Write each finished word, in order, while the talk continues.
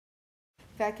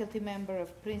faculty member of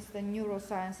Princeton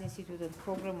Neuroscience Institute and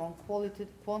program on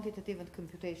quantitative and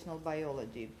computational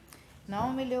biology.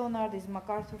 Naomi Leonard is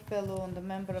MacArthur Fellow and a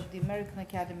member of the American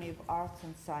Academy of Arts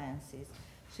and Sciences.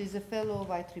 She is a fellow of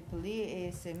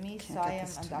IEEE, ASME, SIAM,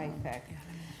 and IFAC.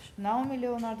 Naomi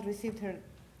Leonard received her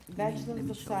Bachelor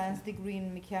of Science degree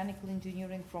in Mechanical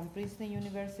Engineering from Princeton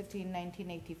University in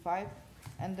 1985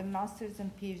 and the Master's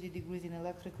and PhD degrees in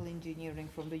Electrical Engineering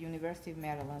from the University of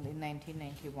Maryland in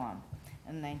 1991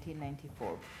 and 1994.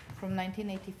 From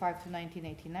 1985 to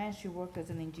 1989, she worked as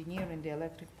an engineer in the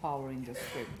electric power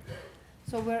industry.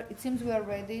 So it seems we are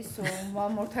ready, so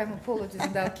one more time apologies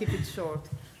and I'll keep it short.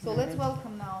 So let's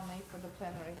welcome Naomi for the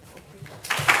plenary.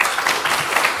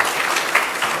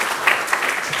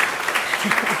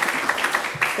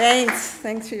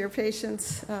 Thanks for your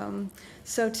patience.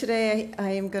 So today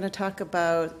I am going to talk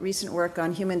about recent work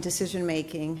on human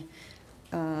decision-making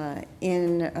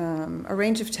in a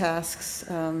range of tasks,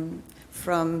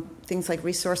 from things like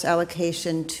resource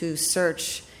allocation to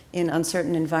search in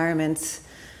uncertain environments,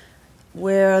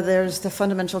 where there's the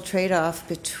fundamental trade-off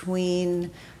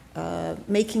between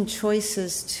making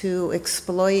choices to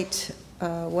exploit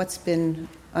what's been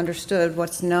understood,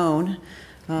 what's known,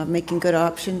 making good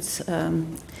options,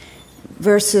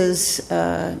 versus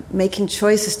making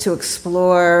choices to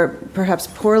explore perhaps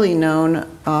poorly known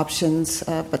options,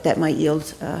 but that might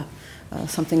yield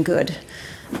something good.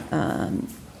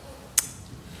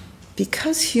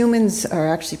 Because humans are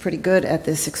actually pretty good at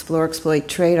this explore-exploit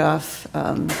trade-off,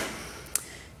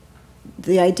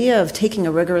 the idea of taking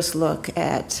a rigorous look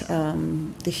at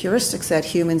the heuristics that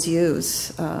humans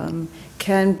use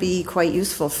can be quite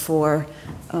useful for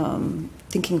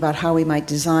thinking about how we might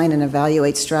design and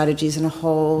evaluate strategies in a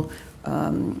whole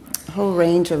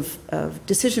range of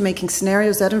decision-making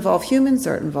scenarios that involve humans,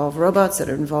 or involve robots, that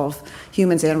involve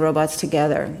humans and robots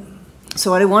together.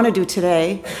 So what I want to do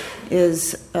today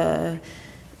is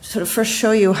sort of first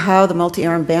show you how the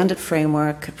multi-arm Bandit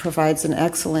framework provides an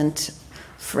excellent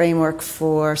framework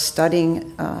for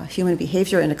studying human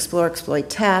behavior in explore-exploit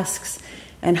tasks,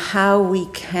 and how we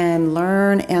can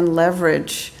learn and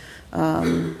leverage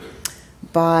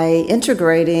by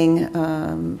integrating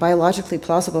biologically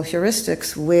plausible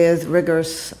heuristics with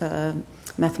rigorous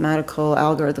mathematical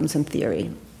algorithms and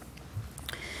theory.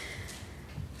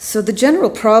 So the general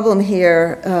problem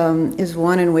here is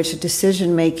one in which a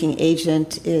decision-making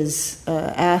agent is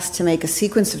asked to make a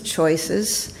sequence of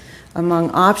choices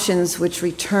among options which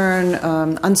return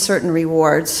uncertain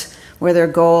rewards, where their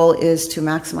goal is to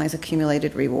maximize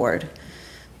accumulated reward.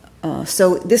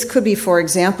 So this could be, for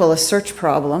example, a search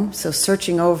problem, so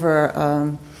searching over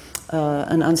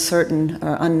an uncertain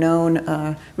or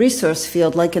unknown resource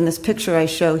field, like in this picture I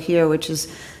show here, which is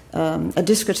a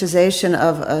discretization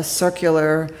of a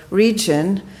circular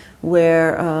region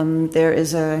where there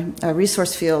is a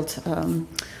resource field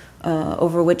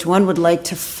over which one would like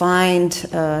to find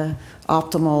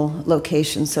optimal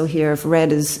location. So here, if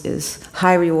red is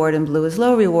high reward and blue is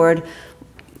low reward,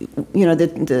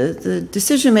 the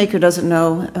decision maker doesn't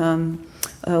know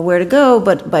where to go,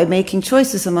 but by making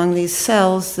choices among these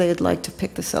cells, they'd like to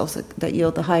pick the cells that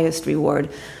yield the highest reward.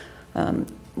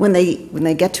 When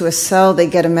they get to a cell, they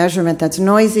get a measurement that's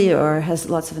noisy or has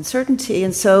lots of uncertainty,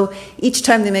 and so each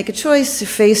time they make a choice, they're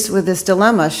faced with this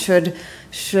dilemma: should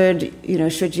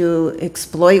you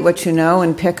exploit what you know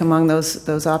and pick among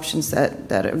those options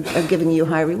that are giving you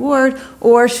high reward,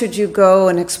 or should you go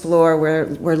and explore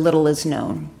where little is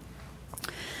known?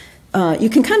 You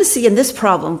can kind of see in this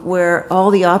problem, where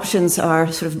all the options are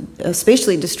sort of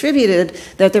spatially distributed,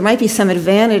 that there might be some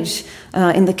advantage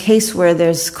in the case where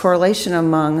there's correlation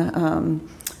among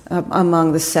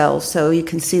the cells. So you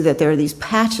can see that there are these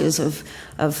patches of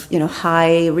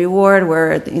high reward,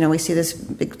 where we see this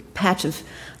big patch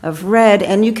of red,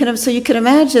 and you can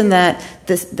imagine that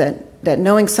that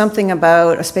knowing something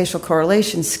about a spatial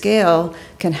correlation scale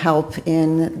can help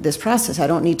in this process. I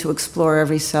don't need to explore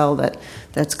every cell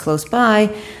that's close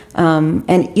by. And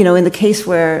in the case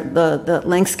where the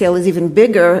length scale is even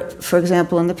bigger, for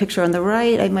example, in the picture on the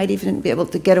right, I might even be able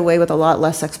to get away with a lot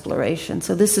less exploration.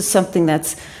 So this is something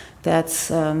that's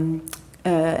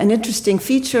an interesting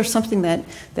feature, something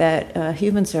that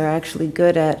humans are actually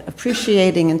good at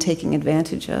appreciating and taking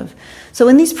advantage of. So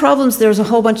in these problems, there's a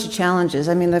whole bunch of challenges.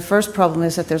 I mean, the first problem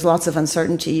is that there's lots of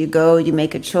uncertainty. You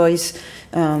make a choice,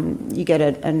 you get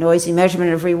a noisy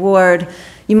measurement of reward.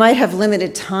 You might have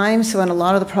limited time, so in a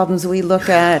lot of the problems we look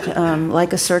at,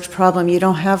 like a search problem, you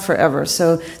don't have forever.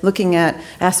 So looking at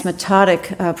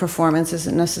asymptotic performance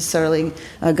isn't necessarily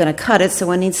going to cut it, so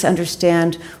one needs to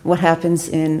understand what happens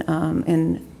in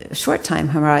short time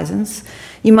horizons.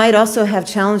 You might also have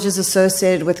challenges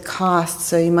associated with cost,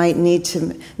 so you might need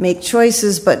to make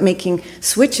choices, but making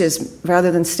switches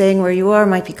rather than staying where you are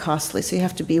might be costly, so you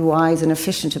have to be wise and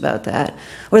efficient about that.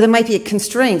 Or there might be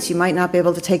constraints. You might not be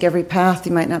able to take every path.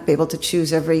 You might not be able to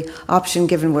choose every option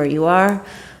given where you are.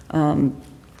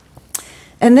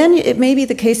 And then it may be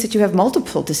the case that you have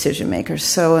multiple decision makers.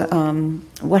 So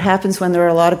what happens when there are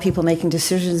a lot of people making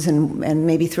decisions and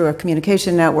maybe through a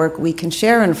communication network we can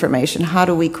share information? How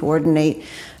do we coordinate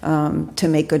to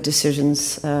make good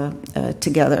decisions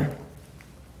together?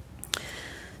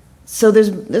 So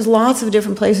there's lots of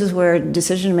different places where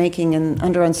decision making and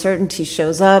under uncertainty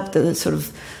shows up. The sort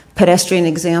of pedestrian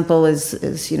example is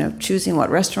choosing what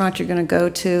restaurant you're going to go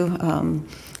to.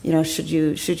 Should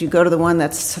you go to the one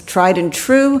that's tried and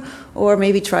true, or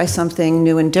maybe try something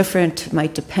new and different? It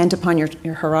might depend upon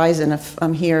your horizon. If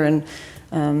I'm here in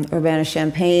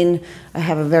Urbana-Champaign, I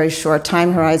have a very short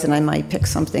time horizon. I might pick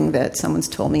something that someone's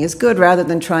told me is good rather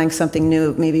than trying something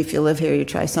new. Maybe if you live here, you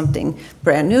try something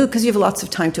brand new because you have lots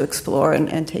of time to explore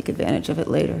and take advantage of it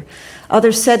later.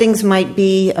 Other settings might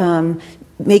be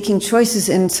making choices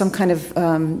in some kind of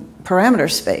parameter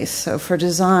space. So for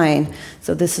design,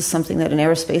 so this is something that an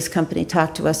aerospace company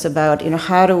talked to us about.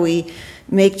 How do we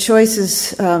make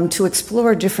choices to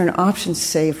explore different options,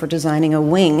 say for designing a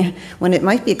wing, when it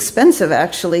might be expensive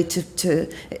actually to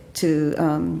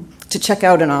check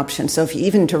out an option. So if you,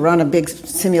 even to run a big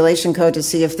simulation code to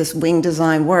see if this wing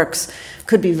design works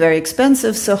could be very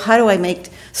expensive. So how do I make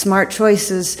smart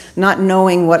choices not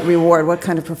knowing what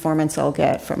kind of performance I'll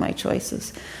get for my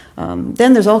choices?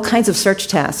 Then there's all kinds of search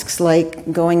tasks,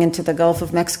 like going into the Gulf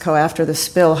of Mexico after the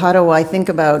spill. How do I think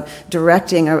about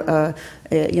directing a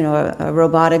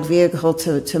robotic vehicle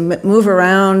to move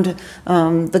around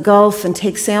the Gulf and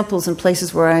take samples in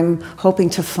places where I'm hoping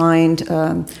to find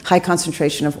high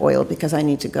concentration of oil because I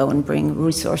need to go and bring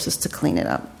resources to clean it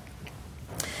up.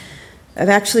 I've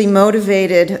actually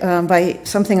motivated by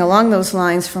something along those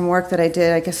lines from work that I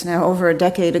did, I guess now over a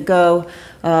decade ago,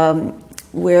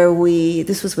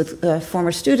 this was with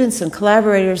former students and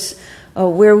collaborators,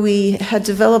 where we had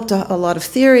developed a lot of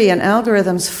theory and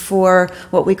algorithms for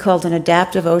what we called an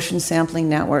adaptive ocean sampling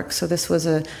network. So this was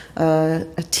a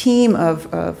team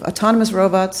of autonomous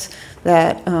robots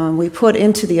that we put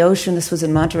into the ocean. This was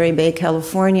in Monterey Bay,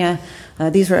 California.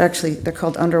 These were actually, they're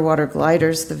called underwater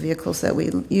gliders, the vehicles that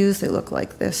we use. They look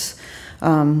like this.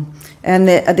 And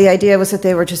the idea was that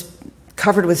they were just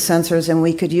covered with sensors, and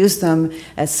we could use them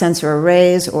as sensor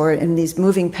arrays or in these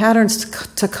moving patterns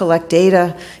to collect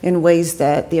data in ways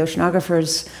that the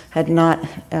oceanographers had not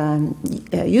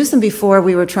used them before.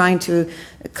 We were trying to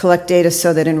collect data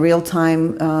so that in real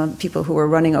time people who were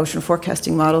running ocean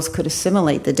forecasting models could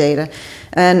assimilate the data.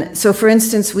 And so, for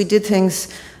instance, we did things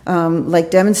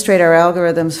like demonstrate our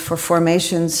algorithms for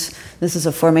formations. This is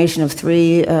a formation of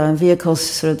 3 vehicles.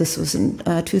 So this was in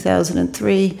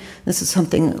 2003. This is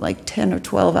something like 10 or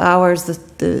 12 hours.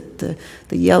 The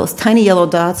tiny yellow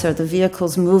dots are the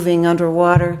vehicles moving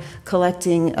underwater,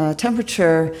 collecting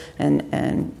temperature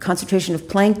and concentration of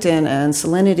plankton and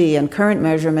salinity and current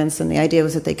measurements. And the idea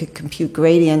was that they could compute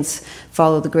gradients,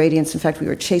 follow the gradients. In fact, we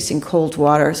were chasing cold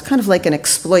water. It's kind of like an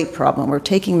exploit problem. We're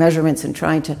taking measurements and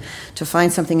trying to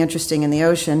find something interesting in the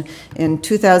ocean. In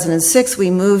 2006, we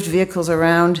moved vehicles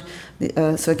around.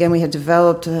 So again, we had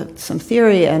developed some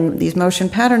theory and these motion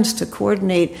patterns to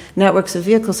coordinate networks of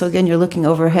vehicles. So again, you're looking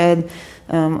overhead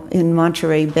in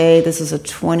Monterey Bay. This is a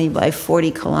 20 by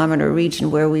 40 kilometer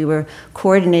region where we were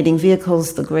coordinating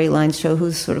vehicles. The gray lines show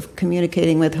who's sort of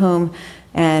communicating with whom.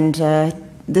 And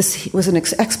this was an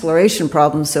exploration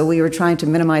problem, so we were trying to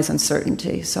minimize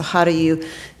uncertainty. So how do you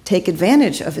take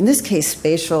advantage of, in this case,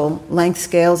 spatial length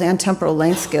scales and temporal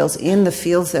length scales in the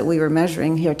fields that we were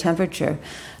measuring here, temperature,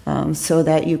 so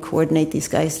that you coordinate these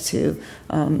guys to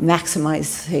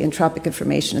maximize the entropic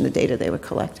information in the data they were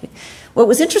collecting. What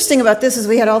was interesting about this is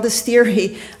we had all this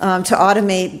theory to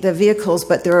automate the vehicles,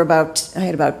 but I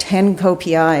had about 10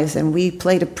 co-PIs, and we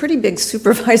played a pretty big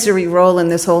supervisory role in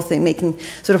this whole thing, making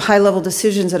sort of high-level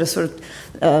decisions at a sort of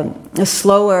a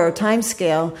slower time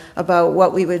scale about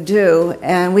what we would do,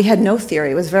 and we had no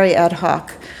theory. It was very ad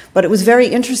hoc. But it was very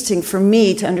interesting for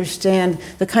me to understand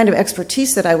the kind of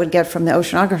expertise that I would get from the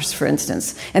oceanographers, for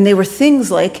instance. And they were things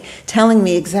like telling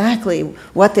me exactly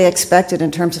what they expected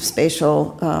in terms of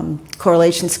spatial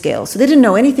correlation scales. So they didn't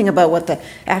know anything about what the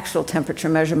actual temperature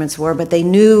measurements were, but they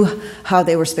knew how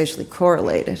they were spatially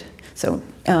correlated. So,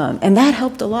 and that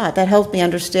helped a lot. That helped me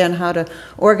understand how to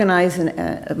organize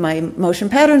my motion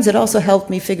patterns. It also helped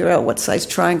me figure out what size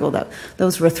triangle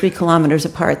those were 3 kilometers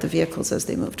apart, the vehicles, as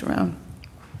they moved around.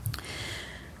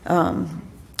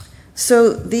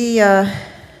 So the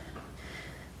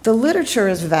literature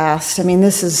is vast. I mean,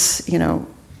 this is,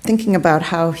 thinking about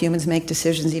how humans make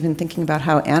decisions, even thinking about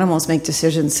how animals make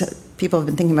decisions. People have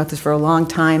been thinking about this for a long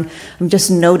time. I'm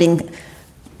just noting,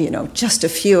 just a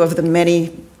few of the many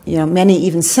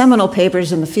even seminal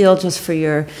papers in the field, just for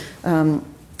your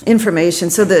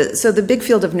information. So the big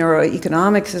field of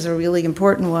neuroeconomics is a really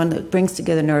important one that brings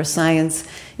together neuroscience,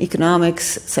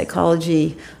 economics,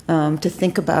 psychology, to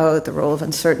think about the role of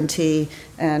uncertainty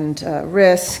and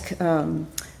risk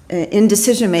in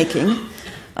decision making.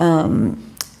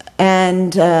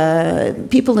 And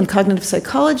people in cognitive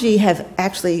psychology have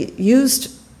actually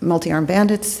used multi-armed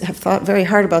bandits, have thought very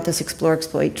hard about this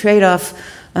explore-exploit trade-off,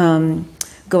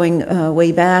 going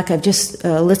way back. I've just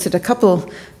listed a couple,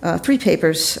 3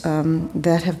 papers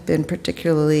that have been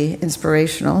particularly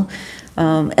inspirational.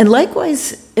 And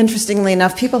likewise, interestingly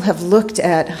enough, people have looked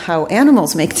at how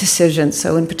animals make decisions,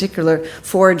 so in particular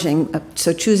foraging,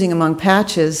 so choosing among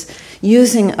patches,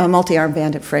 using a multi-armed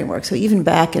bandit framework. So even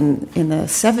back in the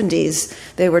 70s,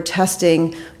 they were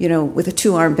testing, with a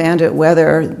 2-armed bandit,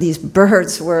 whether these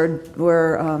birds were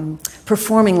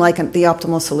performing like the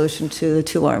optimal solution to the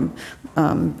 2-armed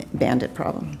bandit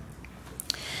problem.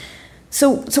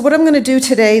 So what I'm going to do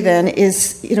today then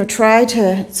is, try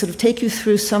to sort of take you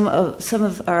through some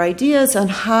of our ideas on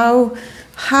how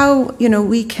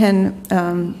we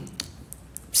can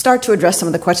start to address some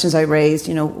of the questions I raised.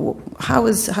 How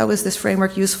is this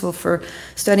framework useful for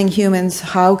studying humans?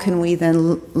 How can we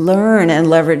then learn and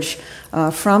leverage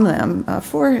from them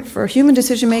for human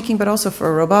decision making, but also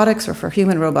for robotics or for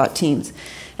human-robot teams?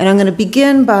 And I'm going to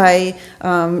begin by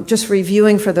just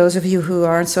reviewing, for those of you who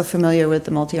aren't so familiar with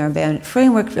the multi-armed bandit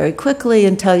framework, very quickly,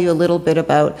 and tell you a little bit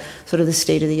about sort of the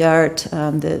state of the art,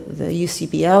 the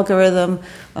UCB algorithm,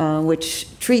 which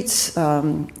treats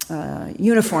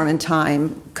uniform in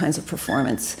time kinds of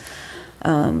performance.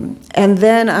 And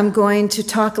then I'm going to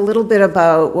talk a little bit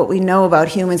about what we know about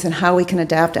humans and how we can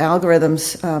adapt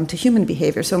algorithms to human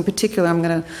behavior. So in particular, I'm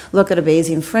going to look at a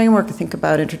Bayesian framework, think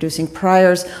about introducing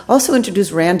priors, also introduce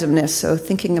randomness, so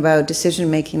thinking about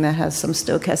decision-making that has some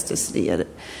stochasticity in it.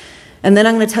 And then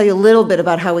I'm going to tell you a little bit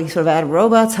about how we sort of add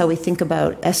robots, how we think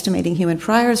about estimating human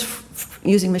priors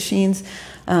using machines,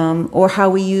 or how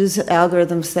we use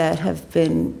algorithms that have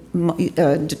been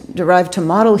derived to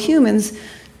model humans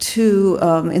to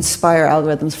inspire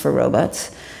algorithms for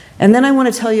robots. And then I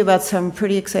want to tell you about some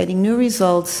pretty exciting new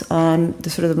results on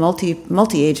the sort of the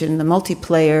multi-agent, the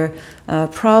multiplayer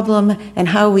problem, and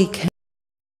how we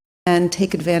can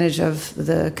take advantage of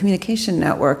the communication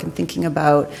network and thinking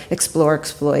about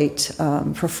explore-exploit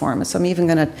performance. I'm even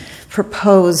going to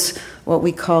propose what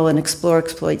we call an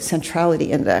explore-exploit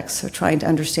centrality index, so trying to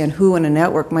understand who in a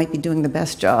network might be doing the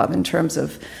best job in terms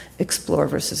of explore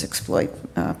versus exploit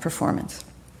performance.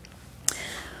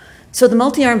 So the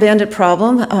multi-armed bandit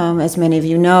problem, as many of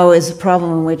you know, is a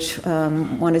problem in which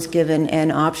one is given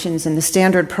n options. In the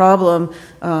standard problem,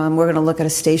 we're going to look at a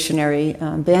stationary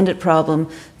bandit problem.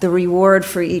 The reward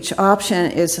for each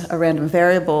option is a random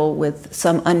variable with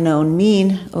some unknown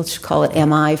mean. Let's call it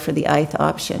mi for the ith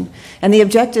option. And the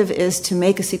objective is to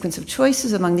make a sequence of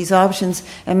choices among these options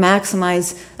and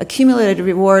maximize accumulated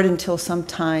reward until some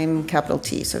time, capital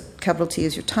T. So capital T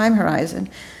is your time horizon.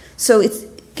 So it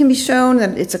can be shown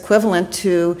that it's equivalent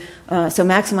to, so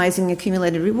maximizing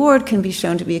accumulated reward can be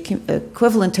shown to be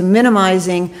equivalent to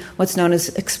minimizing what's known as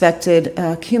expected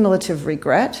cumulative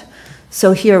regret.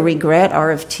 So here regret,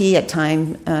 R of t at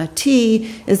time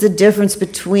t, is the difference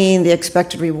between the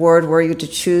expected reward were you to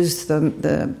choose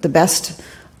the best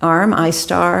arm, I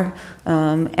star,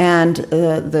 and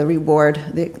the reward,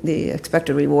 the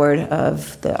expected reward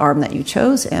of the arm that you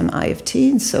chose, mi of t.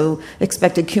 And so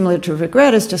expected cumulative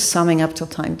regret is just summing up till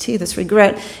time t. This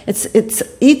regret, it's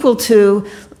equal to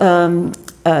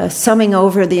summing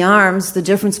over the arms, the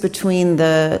difference between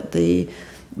the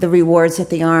rewards at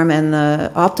the arm and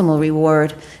the optimal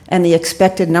reward, and the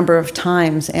expected number of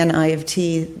times, ni of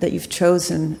t, that you've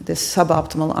chosen this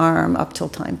suboptimal arm up till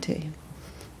time t.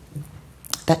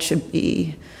 That should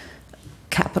be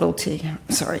capital T,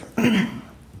 sorry.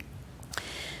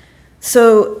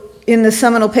 So in the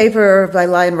seminal paper by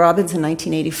Lai and Robbins in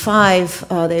 1985,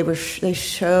 they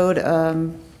showed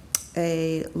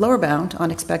a lower bound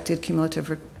on expected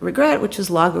cumulative regret, which is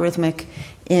logarithmic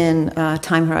in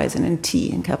time horizon in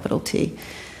T, in capital T.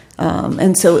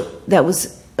 And so that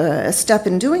was a step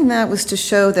in doing that was to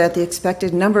show that the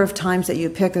expected number of times that you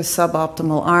pick a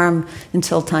suboptimal arm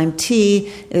until time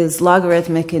t is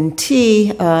logarithmic in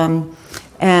t,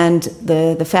 and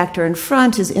the factor in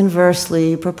front is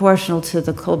inversely proportional to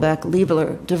the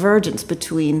Kullback-Leibler divergence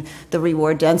between the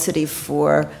reward density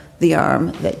for the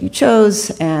arm that you chose,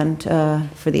 and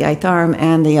for the ith arm,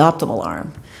 and the optimal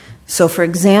arm. So for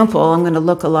example, I'm going to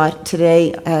look a lot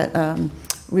today at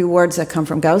rewards that come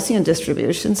from Gaussian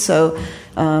distributions. So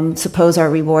suppose our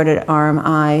rewarded arm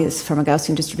I is from a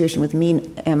Gaussian distribution with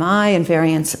mean mi and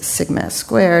variance sigma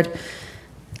squared.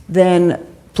 Then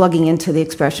plugging into the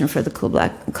expression for the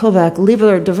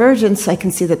Kullback-Leibler divergence, I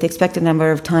can see that the expected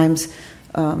number of times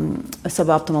a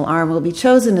suboptimal arm will be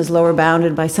chosen is lower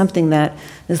bounded by something that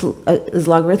is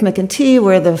logarithmic in t,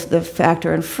 where the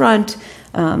factor in front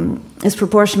is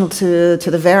proportional to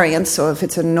the variance. So if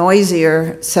it's a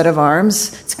noisier set of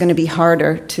arms, it's going to be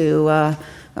harder to,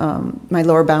 my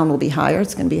lower bound will be higher.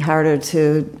 It's going to be harder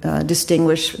to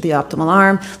distinguish the optimal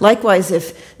arm. Likewise,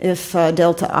 if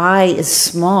delta I is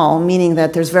small, meaning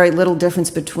that there's very little difference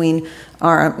between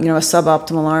a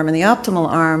suboptimal arm and the optimal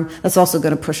arm, that's also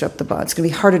going to push up the bound. It's going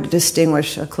to be harder to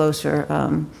distinguish a closer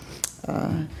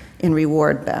in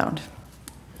reward bound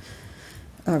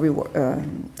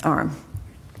arm.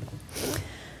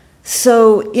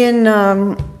 So in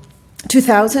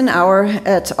 2000, Auer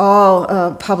et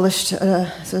al. Published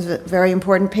this is a very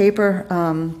important paper,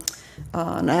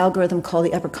 an algorithm called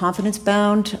the upper confidence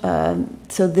bound.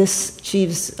 So this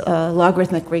achieves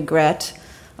logarithmic regret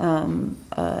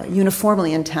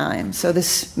uniformly in time. So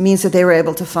this means that they were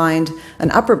able to find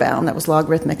an upper bound that was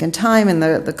logarithmic in time, and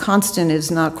the constant is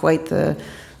not quite the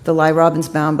Lie-Robbins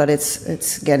bound, but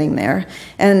it's getting there.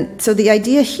 And so the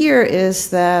idea here is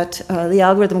that the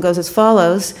algorithm goes as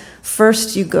follows.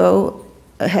 First, you go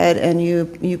ahead and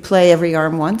you play every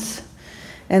arm once,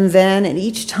 and then at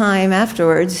each time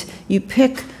afterwards, you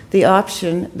pick the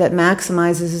option that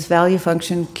maximizes its value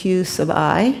function q sub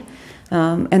I.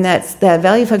 And that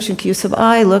value function q sub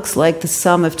I looks like the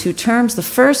sum of two terms. The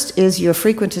first is your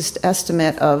frequentist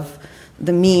estimate of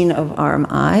the mean of arm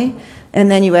I,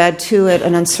 and then you add to it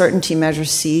an uncertainty measure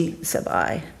c sub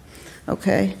I.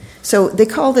 Okay? So they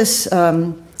call this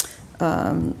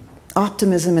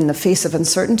optimism in the face of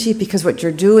uncertainty, because what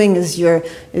you're doing is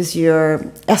you're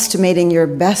estimating your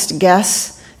best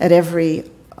guess at every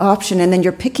option, and then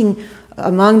you're picking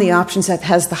among the options that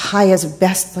has the highest,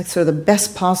 best, like sort of the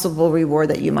best possible reward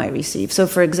that you might receive. So,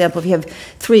 for example, if you have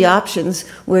three options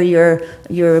where your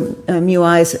mu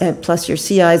i's plus your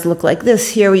c i's look like this,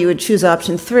 here you would choose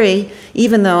option 3,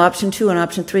 even though option 2 and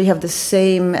option 3 have the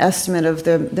same estimate of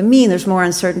the mean. There's more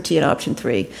uncertainty in option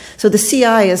 3. So the ci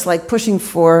is like pushing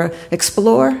for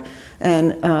explore,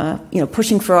 and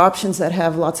pushing for options that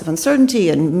have lots of uncertainty,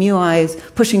 and mu I is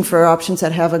pushing for options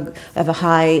that have a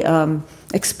high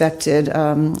expected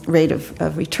rate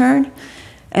of return.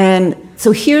 And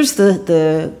so here's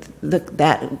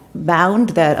that bound,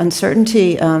 that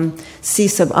uncertainty, c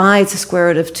sub I, it's the square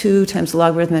root of 2 times the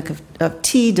logarithmic of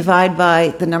t divided by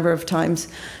the number of times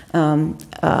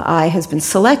I has been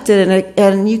selected.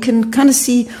 And you can kind of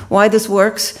see why this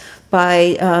works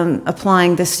by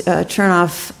applying this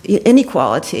Chernoff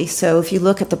inequality. So if you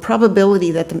look at the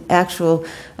probability that the actual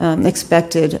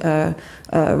expected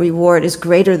reward is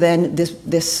greater than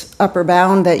this upper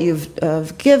bound that you've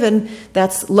given,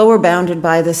 that's lower bounded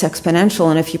by this exponential.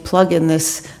 And if you plug in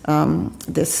this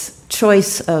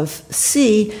choice of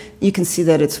c, you can see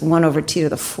that it's 1 over t to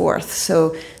the 4th.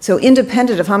 So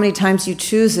independent of how many times you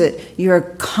choose it, your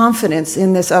confidence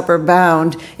in this upper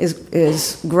bound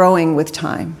is growing with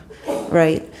time.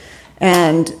 Right,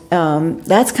 and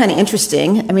that's kind of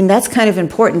interesting. I mean, that's kind of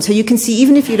important. So you can see,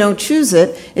 even if you don't choose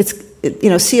it,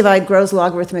 c of I grows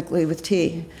logarithmically with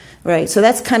t, right? So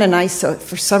that's kind of nice. So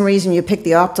for some reason, you pick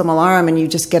the optimal arm and you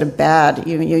just get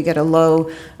you get a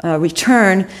low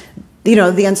return.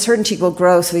 The uncertainty will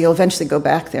grow, so you'll eventually go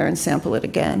back there and sample it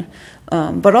again.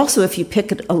 But also, if you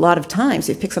pick it a lot of times,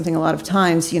 if you pick something a lot of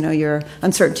times, your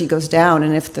uncertainty goes down,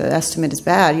 and if the estimate is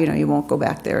bad, you won't go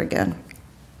back there again.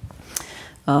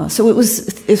 So it was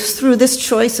through this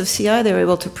choice of CI they were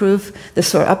able to prove this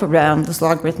sort of upper bound, this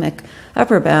logarithmic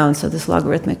upper bound, so this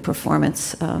logarithmic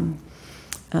performance.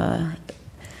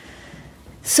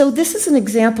 So this is an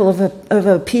example of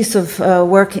a piece of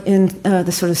work in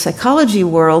the sort of psychology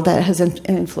world that has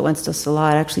influenced us a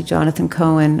lot. Actually, Jonathan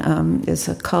Cohen is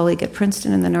a colleague at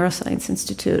Princeton in the Neuroscience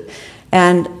Institute.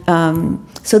 And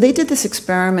so they did this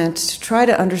experiment to try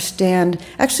to understand,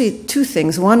 actually, two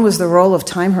things. One was the role of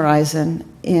time horizon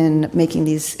in making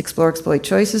these explore-exploit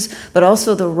choices, but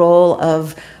also the role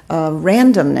of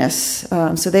randomness.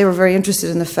 So they were very interested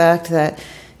in the fact that,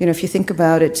 if you think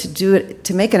about it,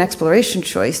 to make an exploration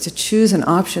choice, to choose an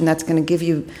option that's going to give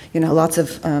you, lots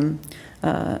of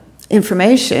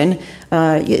information,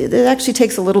 it actually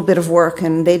takes a little bit of work,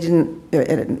 and they didn't,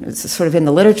 it's sort of in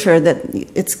the literature that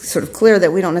it's sort of clear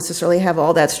that we don't necessarily have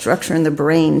all that structure in the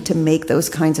brain to make those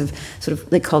kinds of sort of,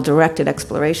 they call directed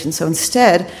exploration. So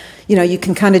instead, you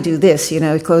can kind of do this,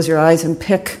 you close your eyes and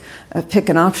pick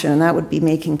an option, and that would be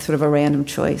making sort of a random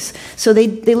choice. So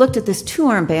they looked at this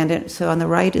two-armed bandit. So on the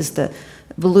right is the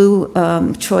blue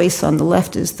choice, on the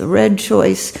left is the red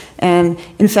choice, and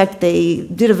in fact they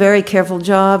did a very careful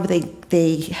job.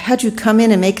 They had you come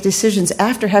in and make decisions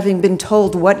after having been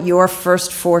told what your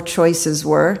first four choices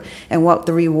were and what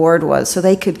the reward was, so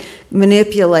they could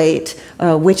manipulate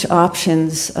which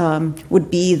options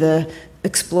would be the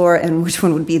explore and which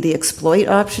one would be the exploit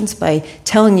options by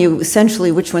telling you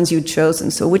essentially which ones you'd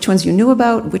chosen. So which ones you knew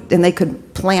about, and they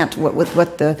could plant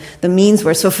what the means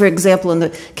were. So for example, in the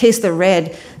case of the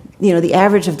red, the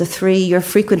average of the three, your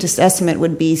frequentist estimate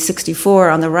would be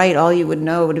 64. On the right, all you would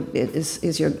know is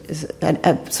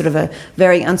a sort of a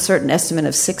very uncertain estimate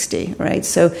of 60, right?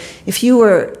 So if you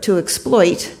were to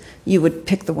exploit, you would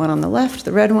pick the one on the left,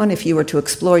 the red one. If you were to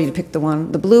explore, you'd pick the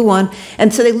blue one.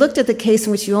 And so they looked at the case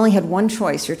in which you only had one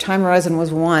choice. Your time horizon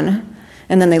was 1.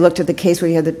 And then they looked at the case where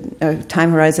you had the time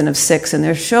horizon of 6. And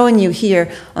they're showing you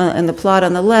here in the plot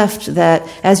on the left that,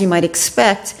 as you might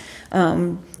expect,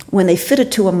 when they fit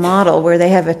it to a model where they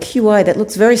have a QI that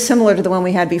looks very similar to the one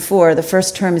we had before, the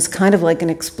first term is kind of like an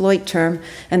exploit term,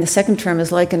 and the second term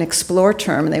is like an explore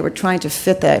term, and they were trying to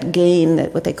fit that gain,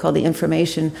 that what they call the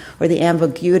information or the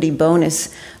ambiguity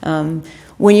bonus.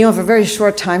 When you have a very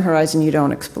short time horizon, you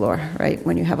don't explore, right?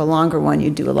 When you have a longer one,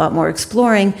 you do a lot more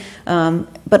exploring.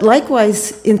 But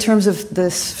likewise, in terms of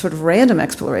this sort of random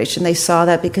exploration, they saw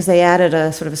that because they added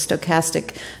a sort of a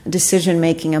stochastic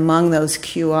decision-making among those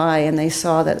QI, and they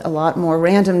saw that a lot more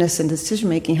randomness in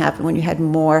decision-making happened when you had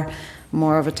more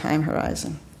of a time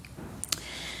horizon.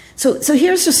 So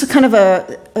here's just a kind of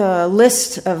a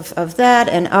list of that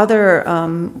and other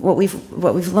what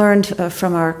we've learned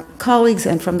from our colleagues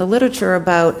and from the literature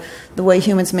about the way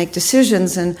humans make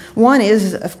decisions. And one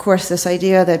is, of course, this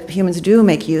idea that humans do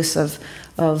make use of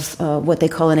what they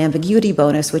call an ambiguity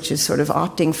bonus, which is sort of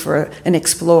opting for an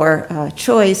explore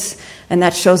choice, and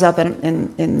that shows up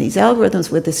in these algorithms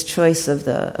with this choice of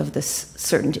this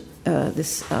certainty,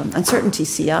 uncertainty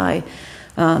CI.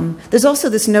 There's also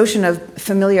this notion of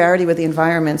familiarity with the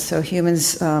environment, so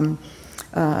humans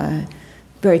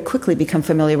very quickly become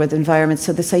familiar with the environment.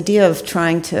 So this idea of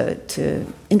trying to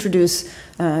introduce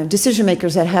decision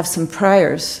makers that have some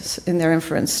priors in their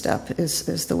inference step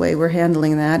is the way we're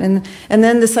handling that. And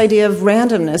then this idea of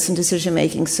randomness in decision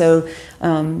making, so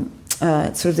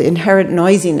sort of the inherent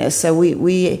noisiness. So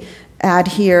we add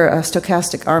here a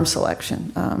stochastic arm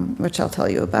selection, which I'll tell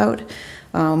you about.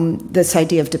 This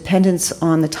idea of dependence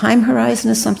on the time horizon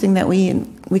is something that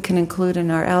we can include in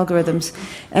our algorithms.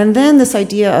 And then this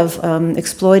idea of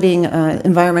exploiting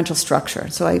environmental structure.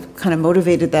 So I kind of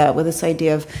motivated that with this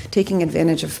idea of taking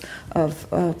advantage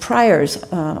of priors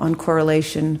on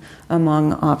correlation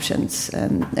among options.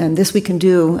 And this we can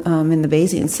do in the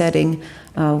Bayesian setting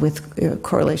with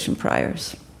correlation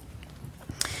priors.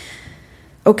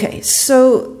 Okay,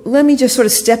 so let me just sort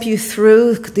of step you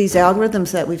through these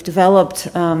algorithms that we've developed.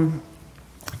 And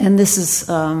this is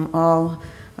all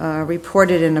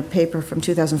reported in a paper from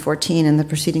 2014 in the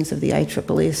Proceedings of the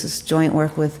IEEE. This is joint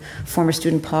work with former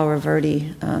student Paul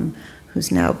Reverdy,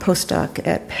 who's now a postdoc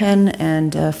at Penn,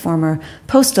 and former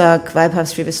postdoc Vaibhav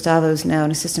Srivastava, who's now an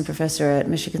assistant professor at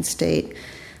Michigan State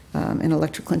in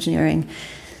electrical engineering.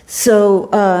 So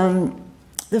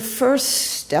the first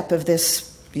step of this,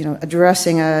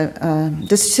 addressing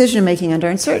decision-making under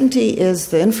uncertainty is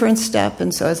the inference step.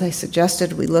 And so, as I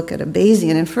suggested, we look at a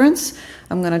Bayesian inference.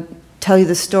 I'm going to tell you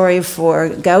the story for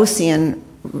Gaussian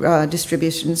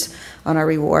distributions on our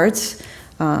rewards.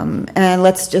 And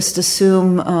let's just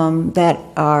assume that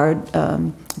our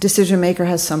decision maker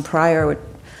has some prior,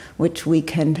 which we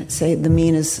can say the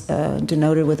mean is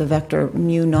denoted with a vector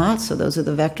mu naught. So those are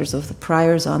the vectors of the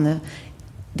priors on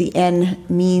the n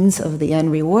means of the n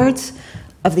rewards,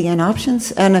 of the n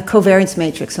options, and a covariance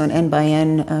matrix, so an n by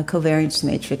n covariance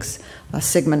matrix,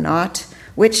 sigma naught,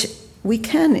 which we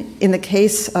can, in the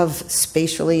case of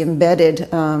spatially embedded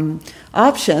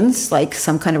options, like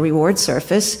some kind of reward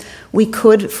surface, we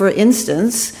could, for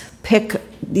instance, pick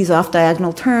these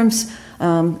off-diagonal terms,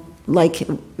 like,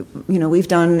 we've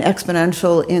done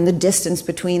exponential in the distance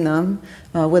between them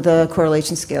with a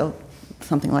correlation scale,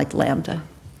 something like lambda.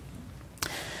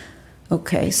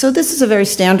 Okay, so this is a very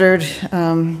standard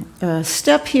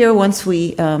step here. Once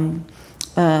we,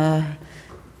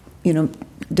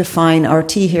 define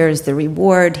RT here as the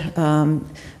reward,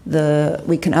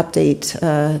 we can update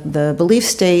the belief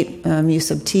state, mu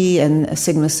sub t and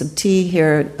sigma sub t.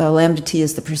 Here, lambda t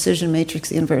is the precision matrix,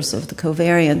 the inverse of the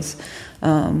covariance,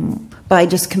 by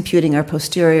just computing our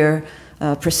posterior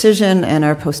precision and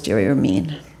our posterior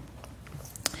mean.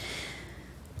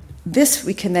 This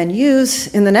we can then use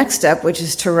in the next step, which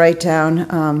is to write down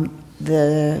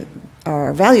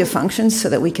our value functions so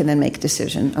that we can then make a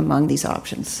decision among these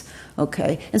options.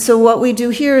 Okay, and so what we do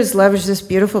here is leverage this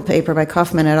beautiful paper by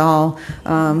Kaufman et al.,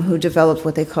 who developed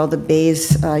what they call the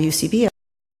Bayes UCB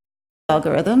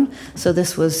algorithm. So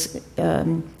this was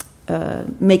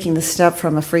making the step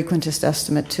from a frequentist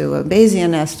estimate to a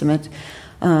Bayesian estimate.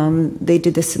 They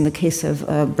did this in the case of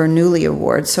Bernoulli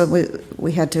Award. So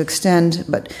we had to extend,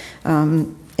 but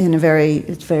in a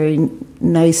very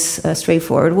nice,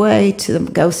 straightforward way to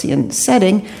the Gaussian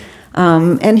setting.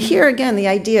 And here again, the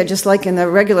idea, just like in the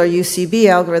regular UCB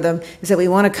algorithm, is that we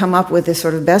want to come up with this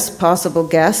sort of best possible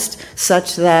guess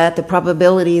such that the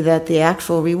probability that the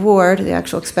actual reward, the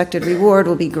actual expected reward,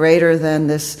 will be greater than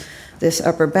this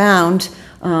upper bound.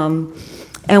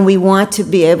 And we want to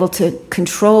be able to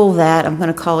control that, I'm going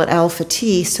to call it alpha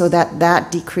t, so that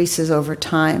that decreases over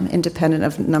time, independent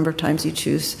of the number of times you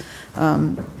choose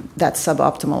that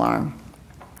suboptimal arm.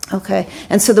 Okay,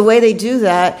 and so the way they do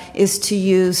that is to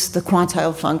use the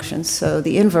quantile function, so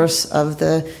the inverse of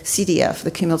the CDF,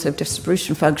 the cumulative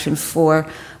distribution function for,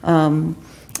 in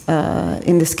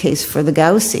this case, for the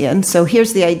Gaussian. So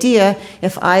here's the idea: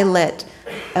 if I let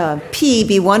P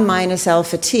be 1 minus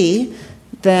alpha t,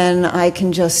 then I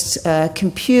can just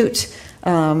compute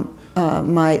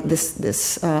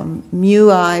this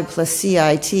mu I plus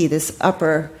CIT, this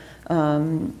upper,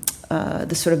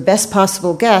 the sort of best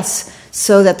possible guess,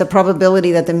 so that the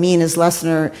probability that the mean is less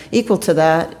than or equal to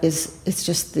that it's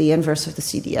just the inverse of the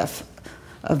CDF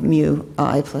of mu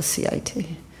I plus CIT,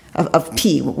 of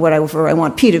P, whatever I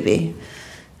want P to be.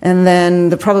 And then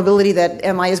the probability that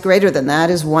mi is greater than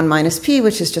that is 1 minus P,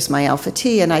 which is just my alpha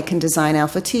t, and I can design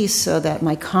alpha t so that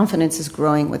my confidence is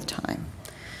growing with time.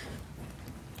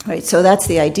 Right, so that's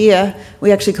the idea.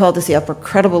 We actually call this the upper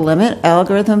credible limit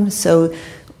algorithm. So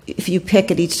if you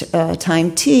pick at each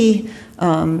time t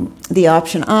the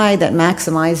option I that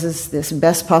maximizes this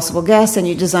best possible guess, and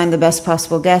you design the best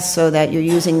possible guess so that you're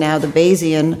using now the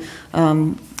Bayesian,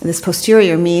 this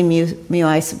posterior mean mu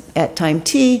I at time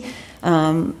t,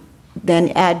 then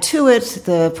add to it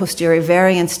the posterior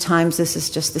variance times, this is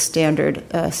just the standard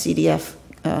CDF,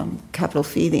 capital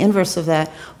Phi, the inverse of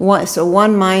that. So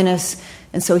 1 minus,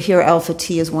 and so here alpha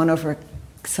t is 1 over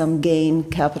some gain,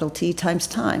 capital T, times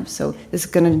time. So this is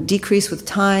going to decrease with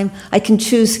time. I can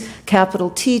choose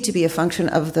capital T to be a function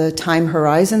of the time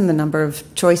horizon, the number of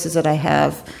choices that I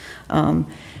have.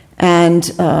 And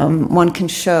one can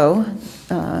show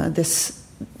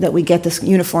that we get this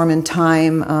uniform in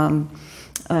time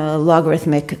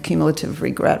logarithmic cumulative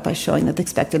regret by showing that the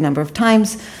expected number of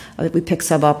times we pick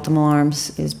suboptimal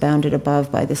arms is bounded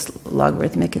above by this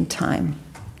logarithmic in time.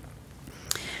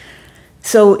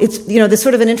 So it's, there's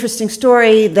sort of an interesting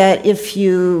story that if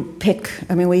you pick,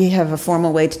 we have a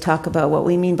formal way to talk about what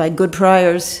we mean by good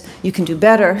priors. You can do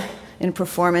better in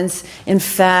performance. In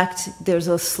fact, there's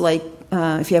a slight,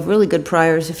 if you have really good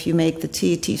priors, if you make the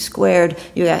t squared,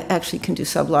 you actually can do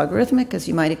sublogarithmic, as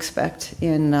you might expect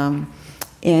in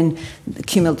the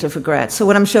cumulative regret. So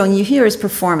what I'm showing you here is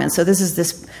performance. So this is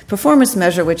this performance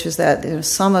measure, which is that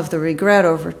sum of the regret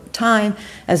over time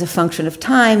as a function of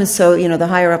time. And so, the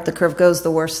higher up the curve goes, the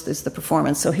worse is the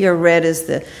performance. So here red is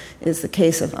the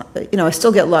case of, I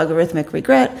still get logarithmic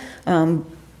regret,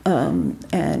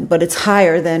 but it's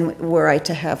higher than were I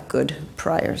to have good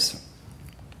priors.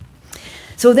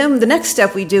 So then the next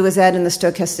step we do is add in the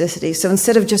stochasticity. So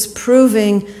instead of just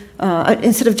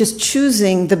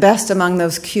choosing the best among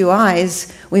those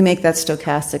QIs, we make that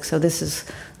stochastic. So this is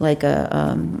like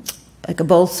a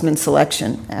Boltzmann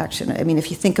selection action.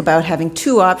 If you think about having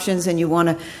two options and you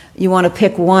want to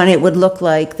pick one, it would look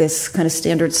like this kind of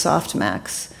standard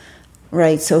softmax,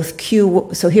 right? So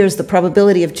here's the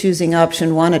probability of choosing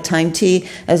option 1 at time t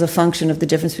as a function of the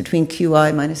difference between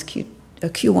QI minus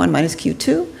Q1 minus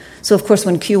Q2. So, of course,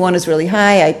 when Q1 is really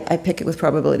high, I pick it with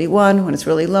probability 1. When it's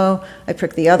really low, I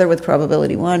pick the other with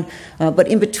probability 1. But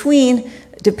in between,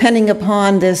 depending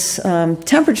upon this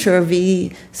temperature,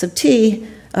 V sub t,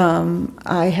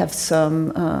 I have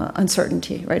some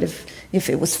uncertainty, right? If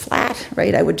it was flat,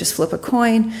 right, I would just flip a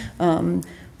coin.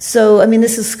 So, I mean,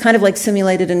 this is kind of like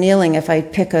simulated annealing. If I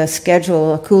pick a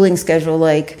schedule, a cooling schedule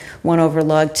like 1 over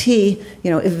log T,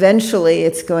 eventually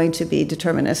it's going to be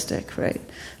deterministic, right?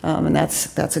 And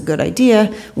that's a good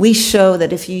idea. We show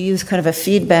that if you use kind of a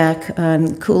feedback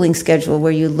cooling schedule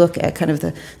where you look at kind of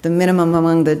the minimum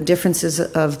among the differences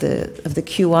of the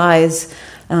QIs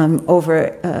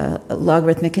over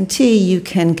logarithmic in T, you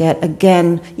can get,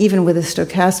 again, even with a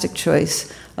stochastic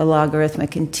choice, a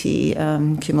logarithmic in T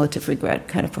cumulative regret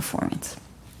kind of performance.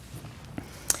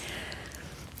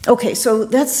 Okay, so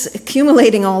that's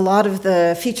accumulating a lot of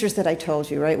the features that I told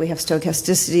you, right? We have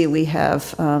stochasticity, we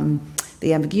have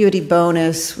the ambiguity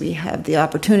bonus, we have the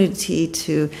opportunity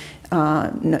to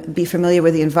be familiar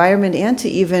with the environment and to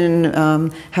even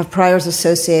have priors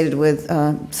associated with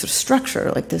sort of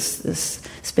structure, like this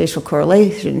spatial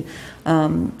correlation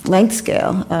length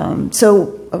scale.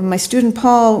 So my student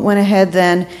Paul went ahead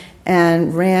then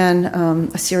and ran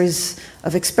a series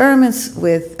of experiments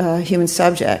with human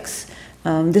subjects.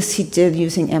 This he did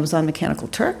using Amazon Mechanical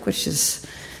Turk, which is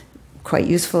quite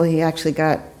useful. He actually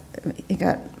got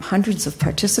hundreds of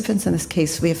participants. In this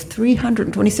case, we have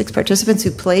 326 participants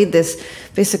who played this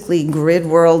basically grid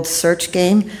world search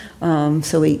game.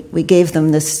 So we gave them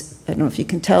this, I don't know if you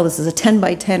can tell, this is a 10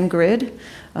 by 10 grid.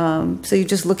 So you're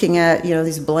just looking at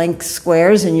these blank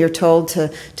squares, and you're told to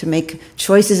make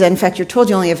choices. In fact, you're told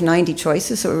you only have 90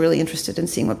 choices. So we're really interested in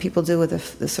seeing what people do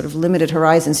with the sort of limited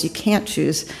horizons. You can't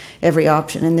choose every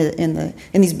option in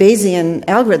these Bayesian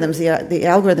algorithms. The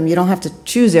algorithm, you don't have to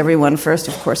choose everyone first.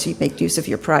 Of course, you make use of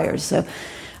your priors.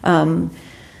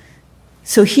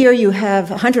 So here you have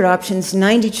 100 options,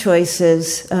 90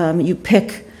 choices. You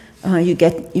pick.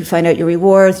 You find out your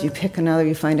rewards, you pick another,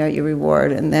 you find out your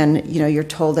reward, and then you're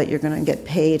told that you're going to get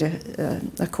paid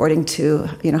according to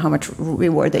how much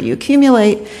reward that you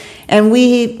accumulate. And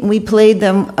we played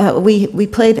them.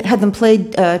 Had them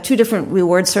played 2 different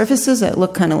reward surfaces that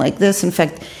look kind of like this. In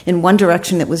fact, in one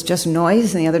direction it was just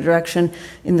noise, in the other direction,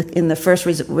 in the first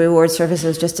reward surface, it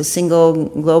was just a single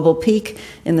global peak.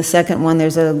 In the second one,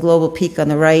 there's a global peak on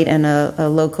the right and a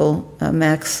local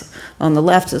max on the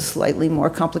left. Is slightly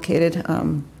more complicated.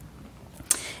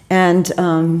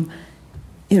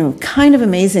 Kind of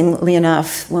amazingly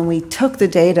enough, when we took the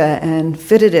data and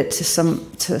fitted it to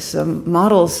some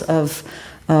models of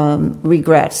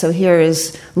regret. So here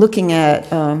is looking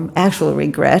at actual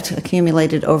regret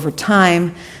accumulated over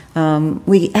time.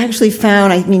 We actually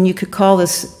found, you could call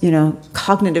this,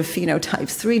 cognitive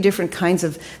phenotypes, 3 different kinds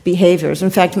of behaviors. In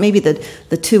fact, maybe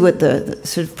the two with the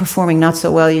sort of performing not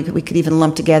so well, we could even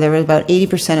lump together. About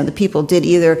 80% of the people did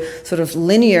either sort of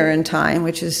linear in time,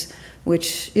 which is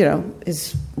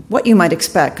what you might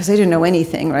expect, because they didn't know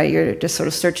anything, right? You're just sort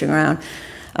of searching around.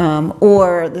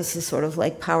 Or this is sort of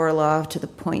like power law to the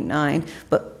 0.9.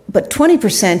 But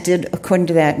 20% did according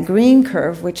to that green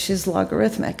curve, which is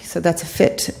logarithmic. So that's a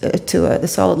fit the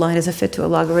solid line is a fit to a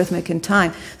logarithmic in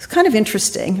time. It's kind of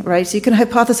interesting, right? So you can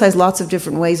hypothesize lots of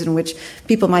different ways in which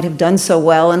people might have done so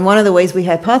well. And one of the ways we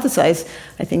hypothesized,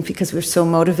 I think because we're so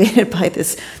motivated by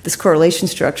this correlation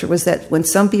structure, was that when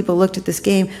some people looked at this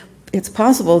game, it's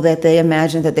possible that they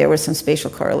imagined that there was some spatial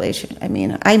correlation.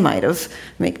 I might have.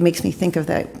 Makes me think of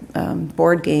that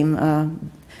board game,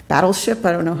 Battleship.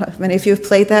 I don't know how many of you have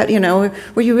played that,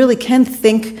 where you really can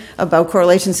think about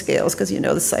correlation scales because you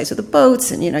know the size of the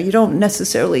boats, and you don't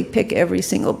necessarily pick every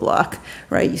single block,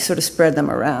 right? You sort of spread them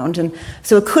around. And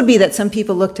so it could be that some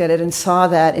people looked at it and saw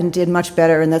that and did much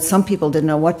better, and that some people didn't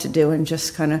know what to do and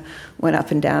just kind of went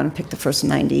up and down and picked the first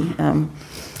 90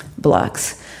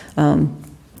 blocks.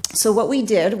 So what we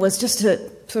did was just to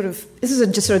this is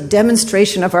just sort of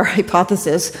demonstration of our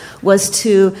hypothesis, was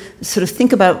to sort of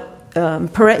think about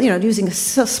using a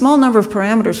small number of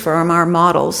parameters for our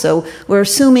model. So we're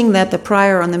assuming that the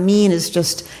prior on the mean is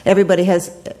just everybody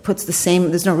puts the same.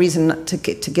 There's no reason to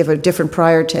give a different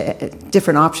prior to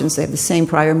different options. They have the same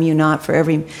prior mu naught for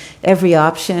every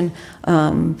option.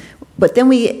 But then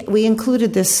we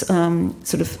included this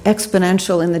sort of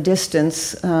exponential in the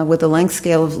distance with a length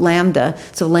scale of lambda,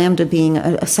 so lambda being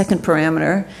a second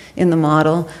parameter in the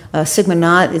model. Sigma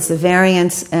naught is the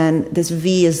variance, and this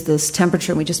V is this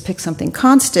temperature, and we just picked something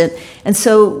constant. And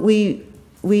so we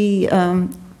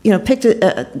picked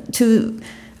 2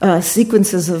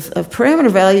 sequences of parameter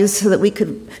values so that we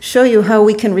could show you how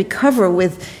we can recover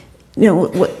with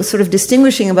what sort of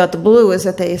distinguishing about the blue is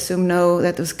that they assume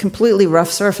that there's completely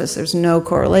rough surface. There's no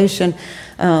correlation,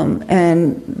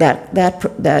 and that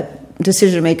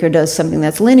decision maker does something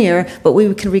that's linear. But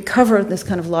we can recover this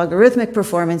kind of logarithmic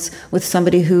performance with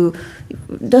somebody who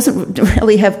doesn't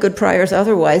really have good priors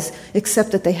otherwise,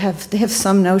 except that they have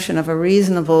some notion of a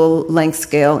reasonable length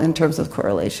scale in terms of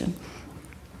correlation.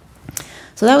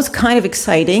 So that was kind of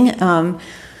exciting.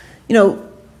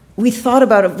 We thought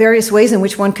about various ways in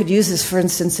which one could use this, for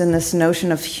instance, in this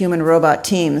notion of human-robot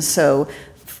teams. So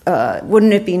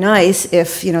wouldn't it be nice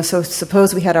if, so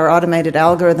suppose we had our automated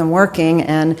algorithm working,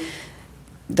 and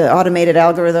the automated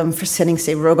algorithm for sending,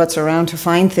 say, robots around to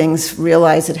find things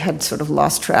realized it had sort of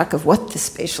lost track of what the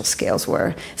spatial scales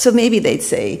were. So maybe they'd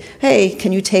say, hey,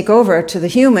 can you take over, to the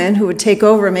human who would take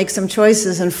over and make some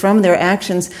choices, and from their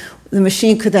actions, the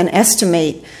machine could then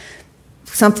estimate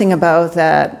something about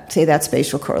that, say, that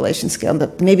spatial correlation scale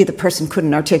that maybe the person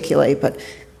couldn't articulate,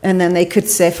 and then they could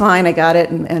say, fine, I got it,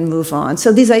 and move on.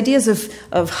 So these ideas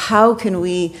of how can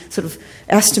we sort of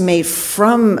estimate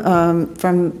from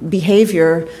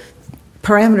behavior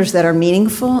parameters that are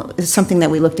meaningful is something that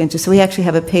we looked into. So we actually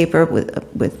have a paper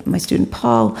with my student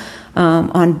Paul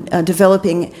on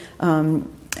developing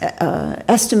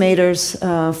estimators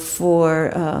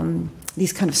for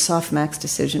these kind of softmax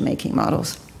decision-making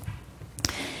models.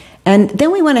 And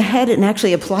then we went ahead and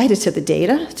actually applied it to the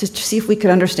data to see if we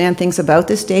could understand things about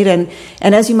this data.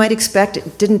 And as you might expect,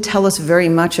 it didn't tell us very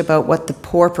much about what the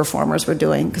poor performers were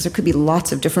doing, because there could be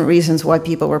lots of different reasons why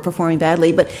people were performing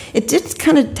badly. But it did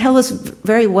kind of tell us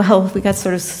very well. We got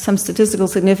sort of some statistical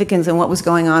significance in what was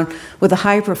going on with the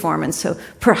high performance, so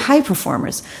per high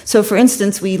performers. So for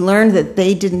instance, we learned that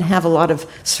they didn't have a lot of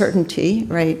certainty,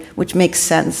 right, which makes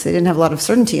sense. They didn't have a lot of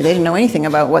certainty. They didn't know anything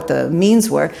about what the means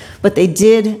were, but they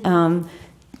did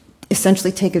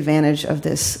essentially take advantage of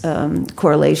this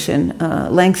correlation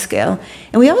length scale.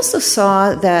 And we also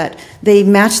saw that they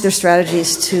matched their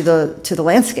strategies to the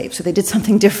landscape. So they did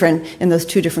something different in those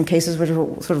two different cases, where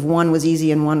sort of one was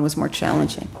easy and one was more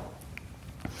challenging.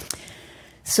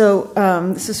 So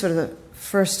this is sort of the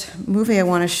first movie I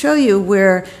want to show you,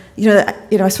 where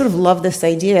I sort of love this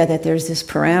idea that there's this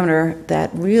parameter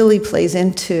that really plays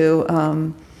into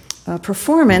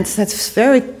performance that's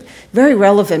very, very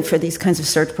relevant for these kinds of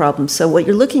search problems. So what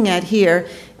you're looking at here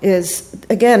is,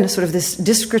 again, sort of this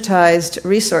discretized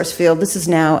resource field. This is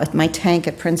now at my tank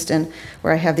at Princeton,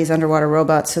 where I have these underwater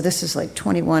robots. So this is like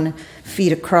 21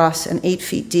 feet across and 8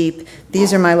 feet deep.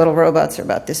 These are my little robots. They're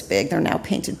about this big. They're now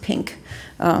painted pink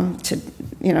to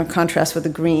contrast with the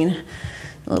green.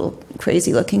 A little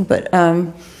crazy looking, but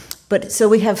so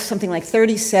we have something like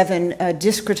 37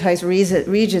 discretized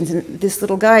regions, and this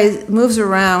little guy moves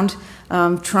around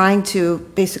trying to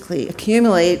basically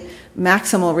accumulate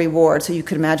maximal reward. So you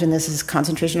could imagine this is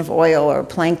concentration of oil or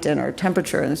plankton or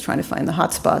temperature, and it's trying to find the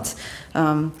hot spots.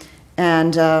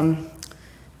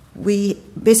 We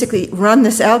basically run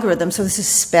this algorithm. So this is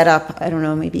sped up, I don't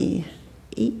know, maybe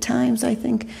 8 times, I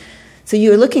think. So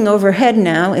you're looking overhead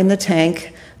now in the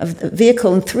tank of the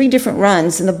vehicle in 3 different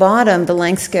runs. In the bottom, the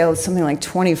length scale is something like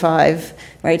 25,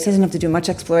 right? It doesn't have to do much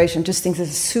exploration, just thinks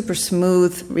it's a super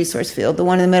smooth resource field. The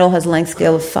one in the middle has a length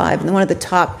scale of 5, and the one at the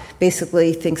top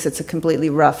basically thinks it's a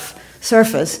completely rough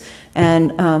surface.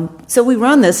 And so we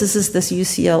run this. This is this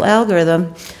UCL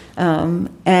algorithm,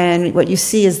 and what you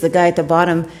see is the guy at the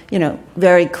bottom,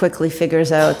 very quickly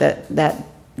figures out that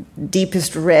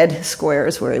deepest red square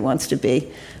is where he wants to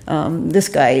be. This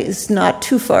guy is not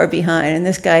too far behind, and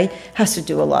this guy has to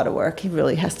do a lot of work. He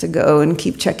really has to go and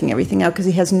keep checking everything out because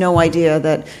he has no idea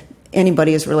that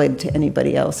anybody is related to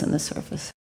anybody else in the surface.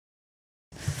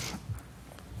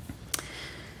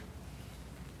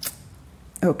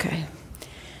 Okay.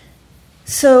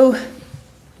 So,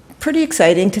 pretty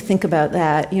exciting to think about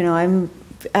that.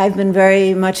 I've been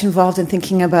very much involved in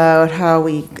thinking about how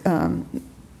we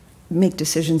make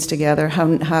decisions together, how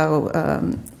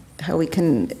we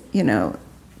can,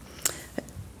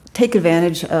 take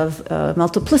advantage of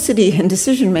multiplicity in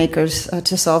decision makers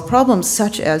to solve problems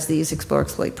such as these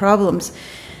explore-exploit problems.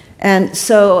 And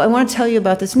so I want to tell you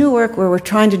about this new work where we're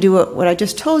trying to do what I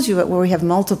just told you, where we have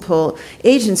multiple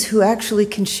agents who actually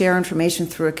can share information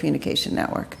through a communication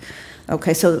network.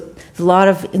 Okay, so a lot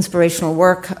of inspirational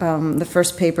work. The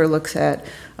first paper looks at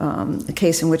a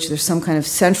case in which there's some kind of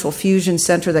central fusion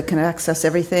center that can access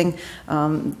everything.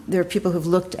 There are people who've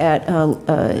looked at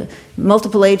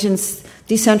multiple agents,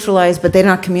 decentralized, but they're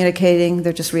not communicating.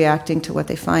 They're just reacting to what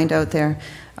they find out there.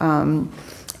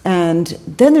 And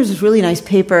then there's this really nice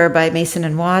paper by Mason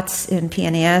and Watts in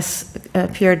PNAS,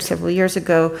 appeared several years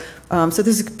ago. So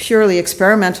this is purely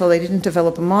experimental. They didn't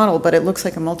develop a model, but it looks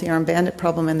like a multi-armed bandit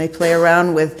problem, and they play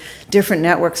around with different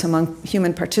networks among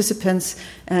human participants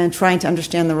and trying to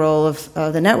understand the role of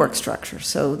the network structure.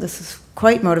 So this is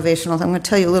quite motivational. I'm going to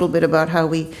tell you a little bit about how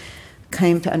we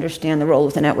came to understand the role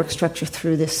of the network structure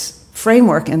through this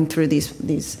framework and through these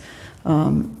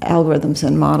algorithms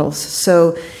and models.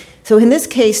 So in this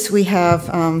case, we have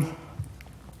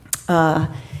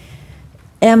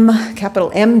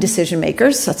capital M decision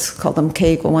makers, let's call them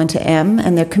K equal 1 to M,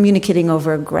 and they're communicating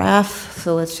over a graph.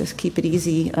 So let's just keep it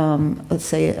easy. Let's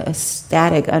say a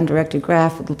static undirected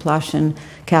graph with Laplacian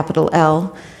capital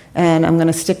L. And I'm going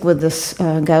to stick with this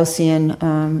Gaussian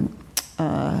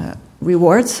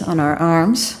rewards on our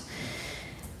arms.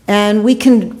 And we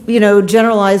can,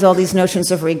 generalize all these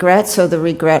notions of regret. So the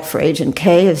regret for agent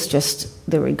K is just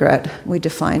the regret we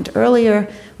defined earlier.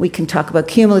 We can talk about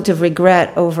cumulative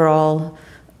regret over all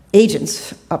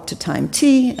agents up to time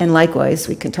t, and likewise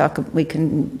we can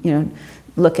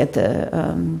look at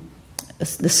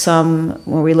the sum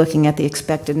where we're looking at the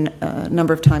expected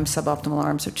number of times suboptimal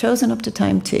arms are chosen up to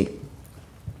time t.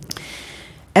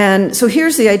 And so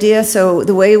here's the idea. So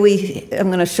the way I'm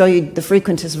going to show you the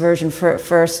frequentist version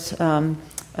first,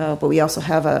 but we also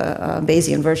have a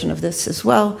Bayesian version of this as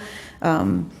well.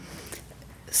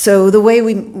 So the way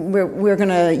we're going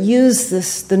to use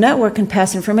the network and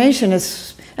pass information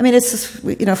is, it's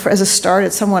as a start,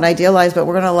 it's somewhat idealized, but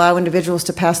we're going to allow individuals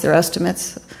to pass their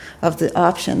estimates of the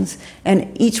options,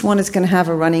 and each one is going to have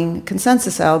a running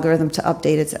consensus algorithm to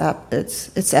update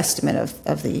its estimate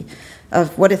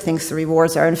of what it thinks the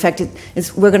rewards are. In fact,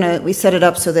 we set it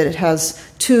up so that it has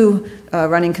two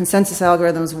running consensus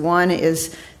algorithms. One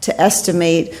is to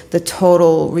estimate the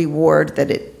total reward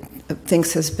that it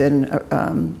thinks has been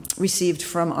received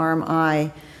from arm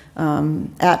I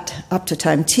at up to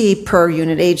time t per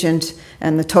unit agent,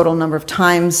 and the total number of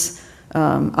times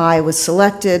I was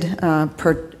selected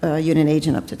per unit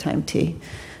agent up to time t.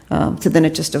 So then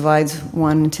it just divides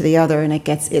one to the other, and it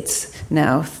gets its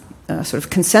now sort of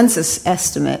consensus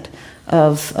estimate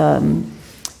of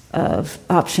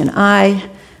option I.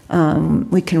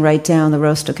 We can write down the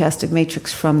row stochastic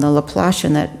matrix from the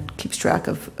Laplacian that keeps track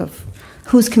of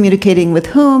who's communicating with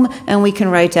whom, and we can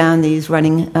write down these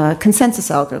running consensus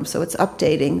algorithms. So it's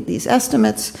updating these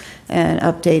estimates and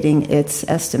updating its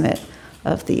estimate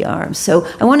of the arms. So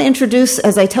I want to introduce,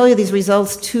 as I tell you these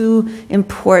results, two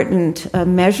important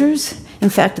measures. In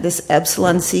fact, this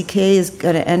epsilon CK is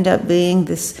going to end up being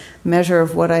this measure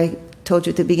of what I told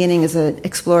you at the beginning is an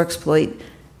explore-exploit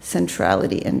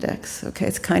centrality index. Okay,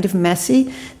 it's kind of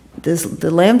messy. The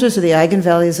lambdas are the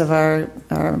eigenvalues of our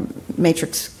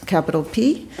matrix capital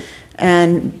P,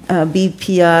 and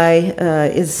BPI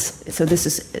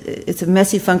it's a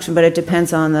messy function, but it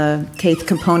depends on the kth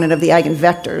component of the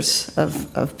eigenvectors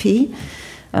of P.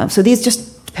 So these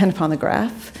just depend upon the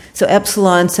graph. So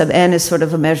epsilon sub n is sort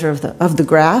of a measure of the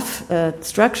graph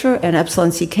structure, and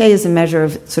epsilon ck is a measure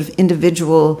of sort of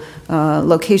individual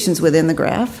locations within the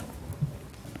graph.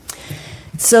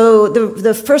 So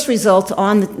the first result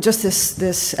on just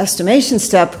this estimation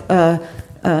step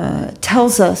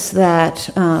tells us that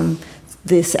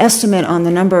this estimate on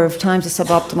the number of times a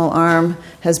suboptimal arm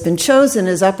has been chosen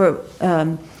is upper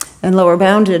and lower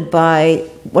bounded by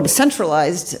what a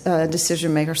centralized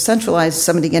decision maker, centralized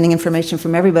somebody getting information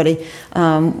from everybody,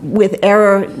 with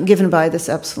error given by this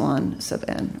epsilon sub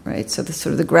n, right? So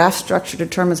the graph structure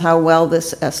determines how well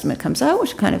this estimate comes out,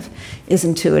 which kind of is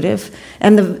intuitive,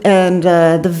 and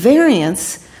the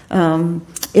variance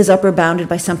is upper bounded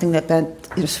by something that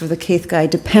sort of the kth guy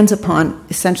depends upon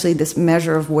essentially this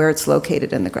measure of where it's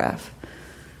located in the graph.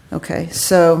 Okay,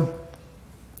 so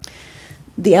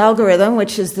the algorithm,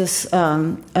 which is this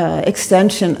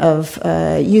extension of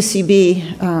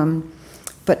UCB,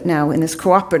 but now in this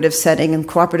cooperative setting, and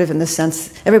cooperative in the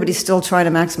sense everybody's still trying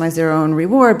to maximize their own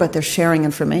reward, but they're sharing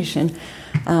information.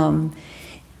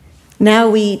 Now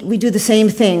we do the same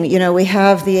thing. We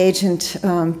have the agent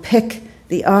pick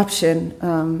the option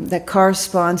that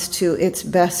corresponds to its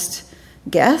best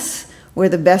guess, where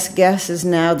the best guess is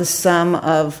now the sum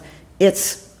of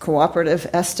its cooperative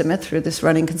estimate through this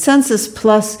running consensus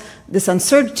plus this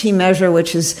uncertainty measure,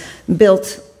 which is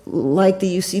built like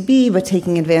the UCB, but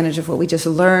taking advantage of what we just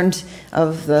learned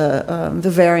of the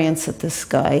variance that this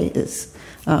guy is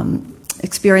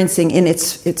experiencing in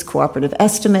its cooperative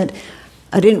estimate.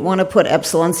 I didn't want to put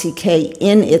epsilon ck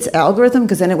in its algorithm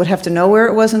because then it would have to know where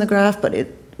it was in the graph, but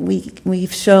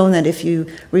we've shown that if you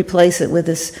replace it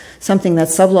with something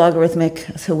that's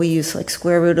sublogarithmic, so we use like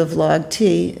square root of log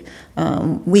t,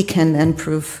 we can then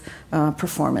prove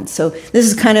performance. So this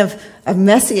is kind of a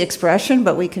messy expression,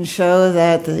 but we can show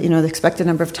that the expected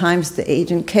number of times the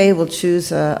agent k will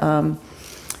choose actually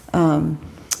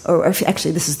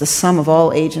this is the sum of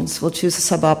all agents, will choose a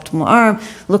suboptimal arm.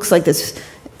 Looks like this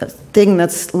thing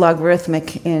that's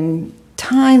logarithmic in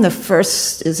time. The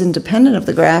first is independent of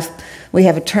the graph. We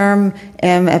have a term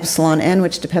m epsilon n,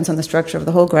 which depends on the structure of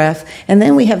the whole graph. And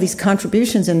then we have these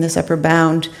contributions in this upper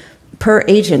bound per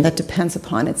agent that depends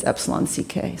upon its epsilon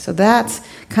ck. So that's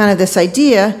kind of this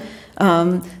idea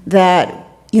that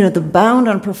the bound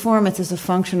on performance is a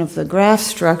function of the graph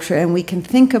structure, and we can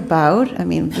think about,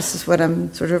 this is what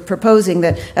I'm sort of proposing,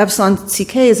 that epsilon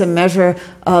ck is a measure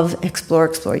of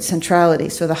explore-exploit centrality.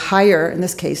 So the higher, in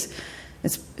this case,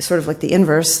 it's sort of like the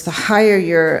inverse, the higher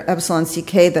your epsilon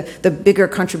ck, the bigger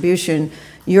contribution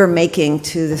you're making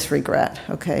to this regret,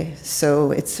 okay?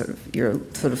 So it's you're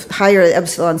sort of higher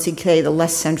epsilon ck, the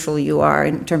less central you are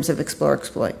in terms of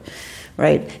explore-exploit.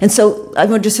 Right? And so I'm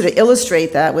going to just sort of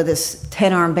illustrate that with this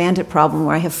 10-arm bandit problem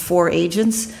where I have 4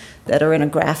 agents that are in a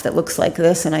graph that looks like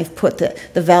this, and I've put the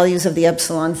values of the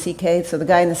epsilon ck. So the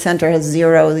guy in the center has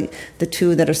 0, the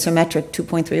 2 that are symmetric,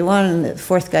 2.31, and the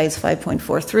 4th guy is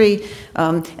 5.43.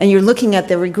 And you're looking at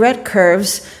the regret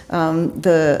curves.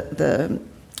 The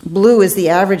blue is the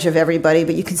average of everybody,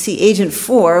 but you can see agent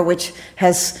 4, which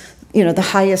has the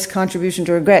highest contribution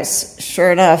to regrets,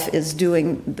 sure enough, is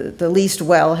doing the least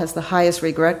well, has the highest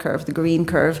regret curve, the green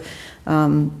curve.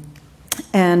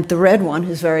 And the red one,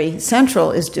 who's very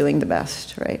central, is doing the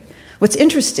best, right? What's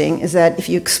interesting is that if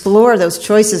you explore those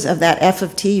choices of that f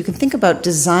of t, you can think about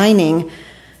designing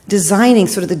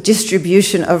sort of the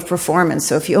distribution of performance.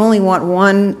 So if you only want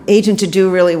one agent to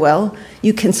do really well,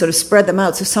 you can sort of spread them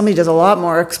out. So somebody does a lot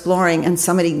more exploring and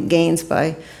somebody gains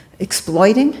by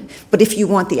exploiting. But if you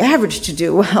want the average to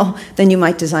do well, then you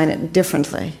might design it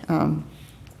differently.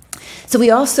 So we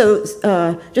also,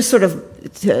 just sort of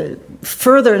to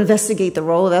further investigate the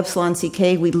role of epsilon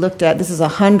ck, we looked at, this is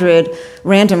 100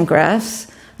 random graphs.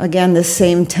 Again, this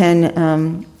same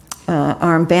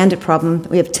 10-arm bandit problem.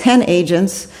 We have 10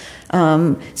 agents.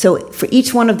 So for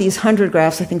each one of these 100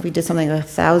 graphs, I think we did something like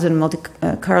 1,000 Monte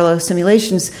Carlo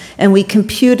simulations, and we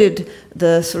computed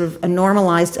the sort of a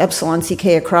normalized epsilon ck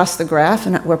across the graph,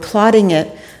 and we're plotting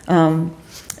it.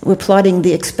 We're plotting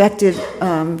the expected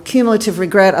cumulative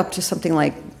regret up to something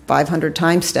like 500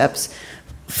 time steps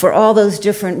for all those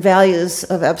different values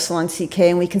of epsilon ck,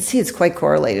 and we can see it's quite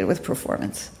correlated with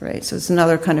performance, right? So it's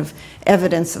another kind of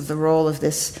evidence of the role of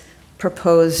this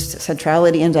proposed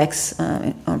centrality index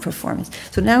on performance.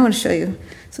 So now I want to show you.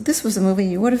 So this was a movie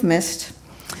you would have missed,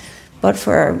 but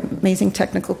for our amazing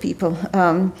technical people.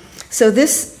 So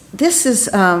this is,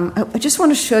 I just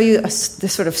want to show you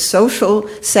this sort of social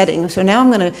setting. So now I'm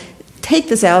going to take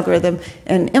this algorithm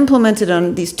and implement it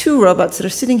on these 2 robots that are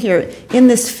sitting here in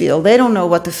this field. They don't know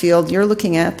what the field, you're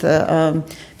looking at the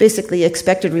basically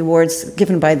expected rewards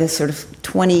given by this sort of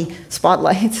 20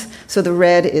 spotlights. So the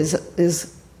red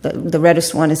is the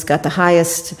reddest one has got the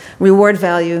highest reward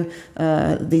value.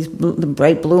 The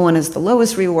bright blue one is the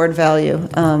lowest reward value.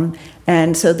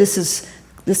 And so this is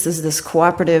this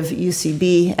cooperative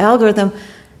UCB algorithm.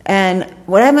 And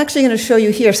what I'm actually going to show you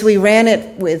here, so we ran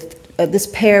it with this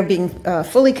pair being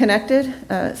fully connected,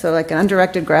 so like an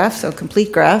undirected graph, so a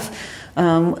complete graph.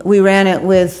 We ran it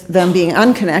with them being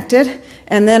unconnected.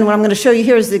 And then what I'm going to show you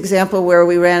here is the example where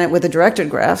we ran it with a directed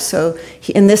graph. So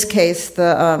in this case,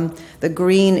 the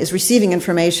green is receiving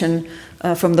information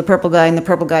from the purple guy, and the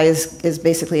purple guy is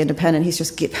basically independent. He's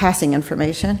just passing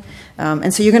information.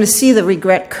 And so you're going to see the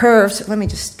regret curves. Let me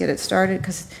just get it started,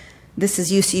 because this is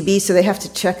UCB, so they have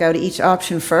to check out each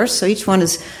option first. So each one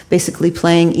is basically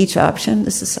playing each option.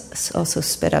 This is also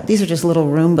sped up. These are just little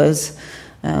Roombas.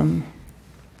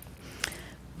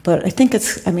 But I think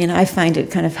I find it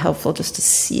kind of helpful just to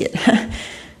see it.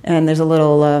 And there's a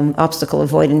little obstacle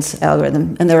avoidance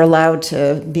algorithm, and they're allowed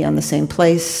to be on the same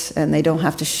place, and they don't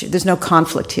have to, there's no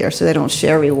conflict here, so they don't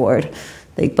share reward.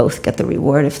 They both get the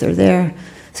reward if they're there.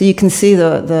 So you can see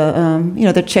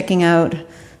they're checking out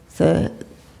the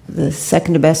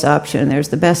second to best option, there's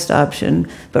the best option.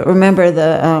 But remember,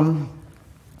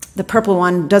 the purple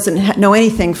one doesn't know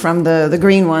anything from the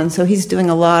green one, so he's doing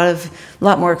a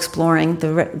lot more exploring.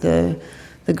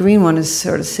 The green one is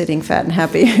sort of sitting fat and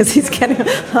happy as he's getting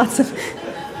lots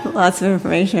of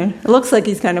information. It looks like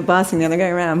he's kind of bossing the other guy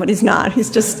around, but he's not. He's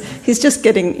just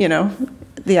getting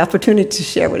the opportunity to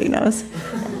share what he knows.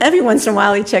 Every once in a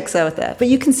while he checks out that. But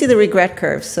you can see the regret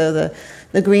curve. So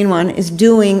the green one is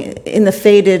doing in the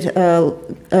faded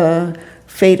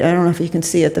I don't know if you can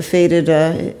see it. The faded.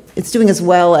 It's doing as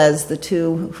well as the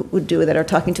two would do that are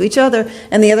talking to each other,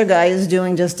 and the other guy is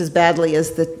doing just as badly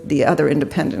as the other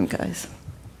independent guys.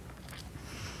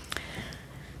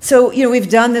 So, we've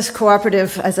done this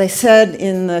cooperative, as I said,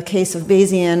 in the case of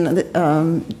Bayesian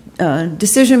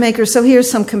decision makers. So here's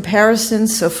some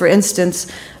comparisons. So, for instance,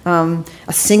 a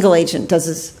single agent doing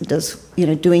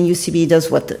UCB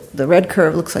does what the red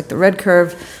curve looks like. The red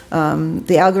curve.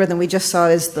 The algorithm we just saw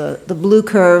is the blue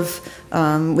curve.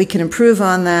 We can improve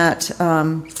on that.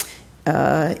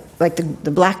 Like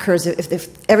the black curves, if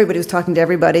everybody was talking to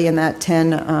everybody in that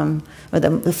 10 or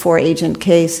the 4 agent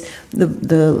case,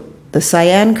 the the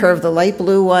cyan curve, the light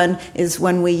blue one, is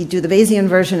when we do the Bayesian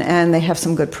version and they have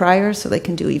some good priors, so they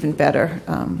can do even better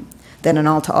than an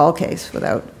all-to-all case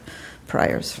without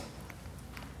priors.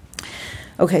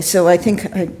 Okay, so I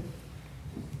think I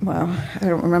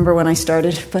don't remember when I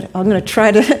started, but I'm going to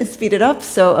try to speed it up.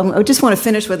 So I just want to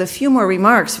finish with a few more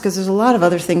remarks, because there's a lot of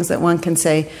other things that one can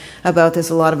say about this,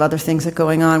 a lot of other things that are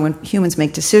going on when humans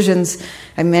make decisions.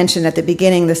 I mentioned at the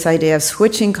beginning this idea of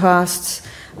switching costs.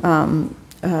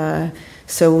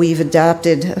 So we've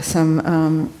adopted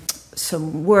some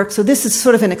work. So this is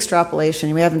sort of an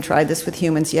extrapolation. We haven't tried this with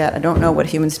humans yet. I don't know what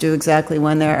humans do exactly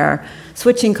when there are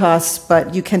switching costs,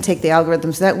 but you can take the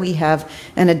algorithms that we have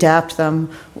and adapt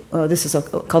them. This is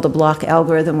called a block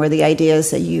algorithm, where the idea is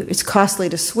that it's costly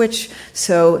to switch.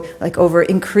 So like over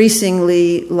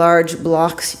increasingly large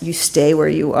blocks, you stay where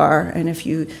you are. And if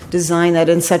you design that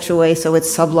in such a way so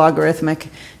it's sublogarithmic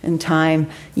in time,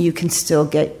 you can still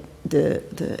get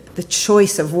the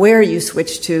choice of where you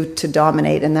switch to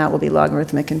dominate, and that will be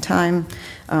logarithmic in time.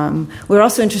 We're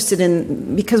also interested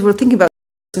in, because we're thinking about,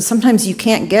 sometimes you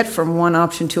can't get from one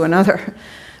option to another,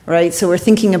 right? So we're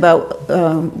thinking about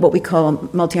what we call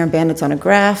multi-arm bandits on a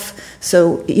graph.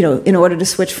 So, in order to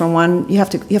switch from one, you have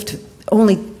to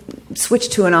only switch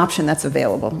to an option that's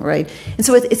available, right? And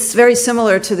so it's very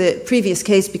similar to the previous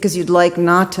case, because you'd like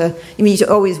not to, you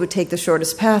always would take the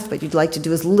shortest path, but you'd like to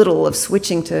do as little of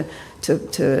switching to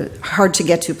hard to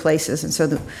get to places. And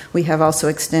so we have also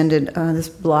extended this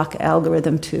block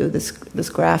algorithm to this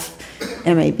graph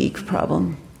MAB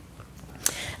problem.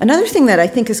 Another thing that I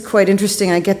think is quite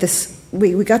interesting, I get this,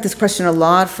 we got this question a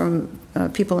lot from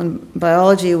people in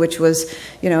biology, which was,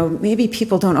 maybe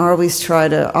people don't always try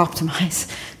to optimize.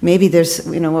 Maybe there's,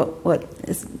 what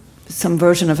is some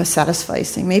version of a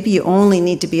satisficing. Maybe you only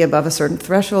need to be above a certain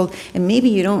threshold, and maybe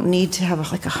you don't need to have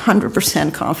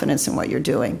 100% confidence in what you're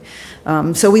doing.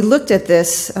 So we looked at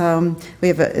this. We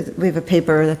have a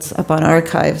paper that's up on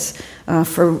archives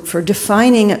for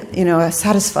defining, a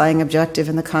satisfying objective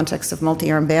in the context of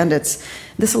multi-arm bandits.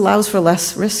 This allows for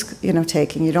less risk,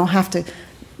 taking. You don't have to.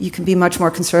 You can be much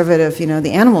more conservative.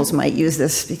 The animals might use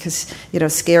this because,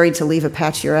 it's scary to leave a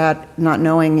patch you're at not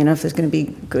knowing, if there's going to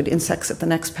be good insects at the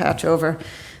next patch over.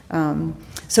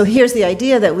 So here's the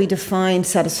idea that we define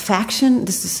satisfaction.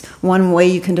 This is one way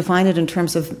you can define it in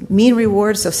terms of mean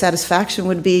reward. So satisfaction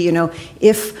would be,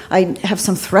 if I have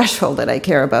some threshold that I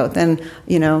care about, then,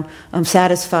 I'm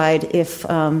satisfied if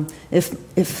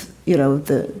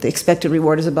the expected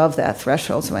reward is above that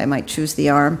threshold, so I might choose the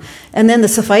arm. And then the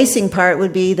sufficing part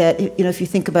would be that, if you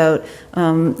think about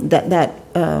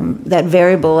that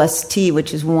variable st,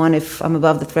 which is 1 if I'm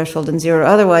above the threshold and 0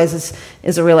 otherwise,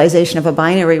 is a realization of a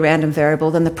binary random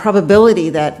variable, then the probability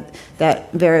that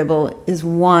that variable is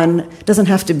 1 doesn't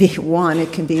have to be 1.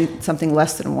 It can be something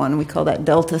less than 1. We call that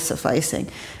delta sufficing,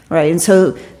 right? And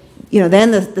so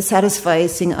then the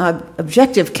satisficing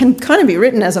objective can kind of be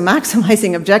written as a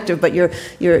maximizing objective, but you're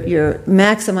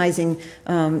maximizing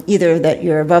either that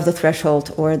you're above the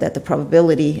threshold, or that the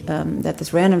probability that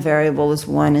this random variable is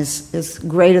 1 is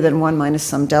greater than 1 minus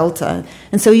some delta.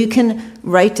 And so you can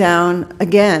write down,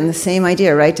 again, the same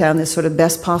idea, write down this sort of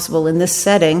best possible in this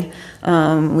setting.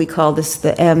 We call this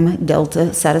the M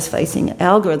delta satisficing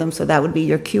algorithm, so that would be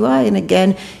your QI. And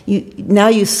again, now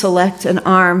you select an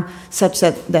arm such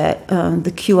that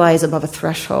the QI is above a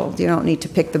threshold. You don't need to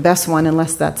pick the best one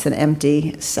unless that's an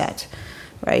empty set,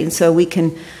 right? And so we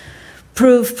can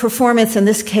prove performance in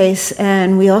this case,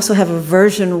 and we also have a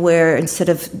version where instead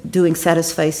of doing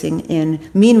satisficing in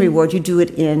mean reward, you do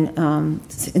it in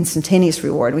instantaneous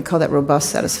reward. We call that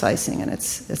robust satisficing, and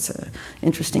it's an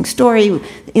interesting story.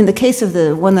 In the case of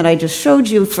the one that I just showed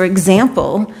you, for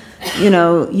example,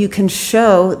 you can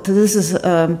show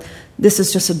that this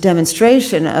is just a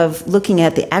demonstration of looking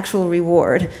at the actual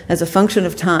reward as a function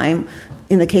of time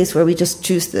in the case where we just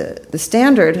choose the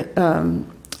standard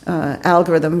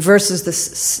algorithm versus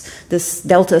this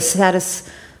delta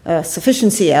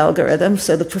sufficiency algorithm.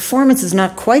 So the performance is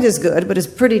not quite as good, but is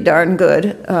pretty darn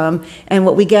good. And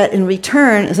what we get in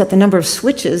return is that the number of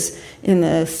switches in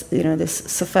this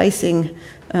sufficing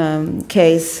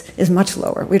case is much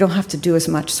lower. We don't have to do as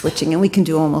much switching, and we can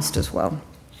do almost as well.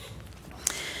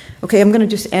 Okay, I'm going to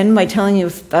just end by telling you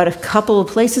about a couple of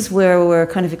places where we're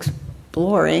kind of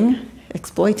exploiting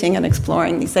and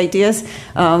exploring these ideas.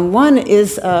 One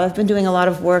is I've been doing a lot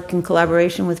of work in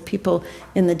collaboration with people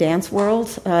in the dance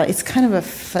world. It's kind of a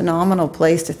phenomenal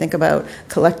place to think about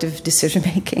collective decision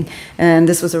making. And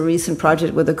this was a recent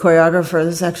project with a choreographer.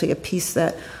 This is actually a piece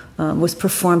that was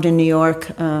performed in New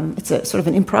York. It's a sort of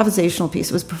an improvisational piece.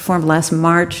 It was performed last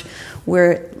March,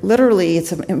 where literally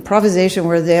it's an improvisation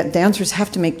where the dancers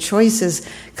have to make choices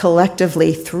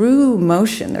collectively through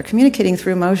motion. They're communicating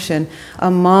through motion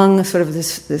among sort of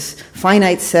this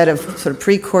finite set of sort of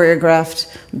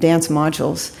pre-choreographed dance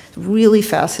modules. It's really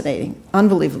fascinating,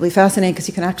 unbelievably fascinating, because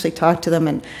you can actually talk to them.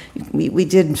 And we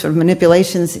did sort of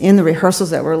manipulations in the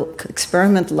rehearsals that were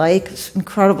experiment-like. It's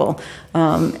incredible.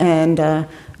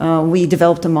 We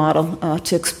developed a model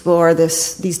to explore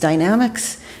these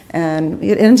dynamics. And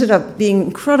it ended up being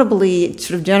incredibly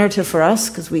sort of generative for us,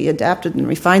 because we adapted and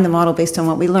refined the model based on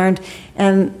what we learned,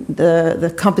 and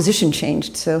the composition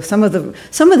changed. So some of the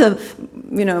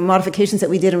modifications that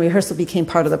we did in rehearsal became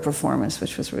part of the performance,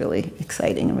 which was really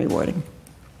exciting and rewarding.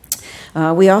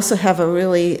 We also have a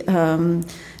really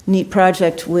neat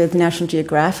project with National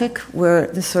Geographic, where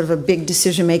this sort of a big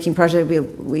decision-making project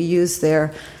we use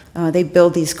there. They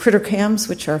build these critter cams,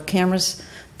 which are cameras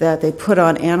that they put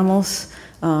on animals.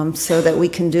 So that we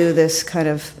can do this kind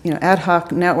of ad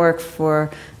hoc network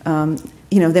for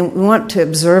we want to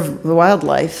observe the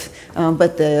wildlife,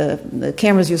 but the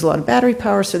cameras use a lot of battery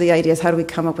power. So the idea is, how do we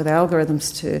come up with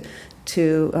algorithms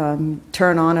to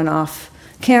turn on and off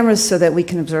cameras so that we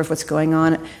can observe what's going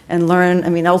on and learn. I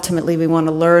mean, ultimately we want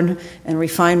to learn and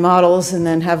refine models and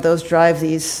then have those drive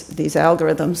these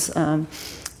algorithms.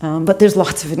 But there's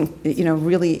lots of,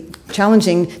 really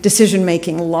challenging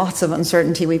decision-making, lots of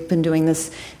uncertainty. We've been doing this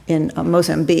in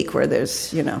Mozambique, where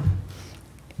there's,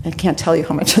 I can't tell you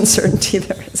how much uncertainty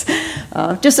there is.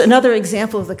 Just another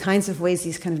example of the kinds of ways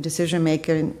these kind of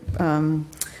decision-making,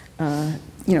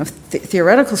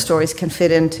 theoretical stories can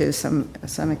fit into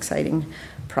some exciting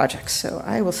projects. So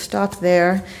I will stop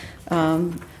there.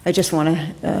 I just want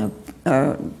to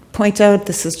point out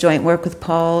this is joint work with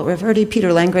Paul Reverdy. Peter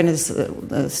Langren is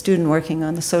a student working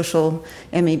on the social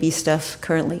MAB stuff,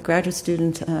 currently graduate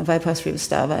student, Vaipas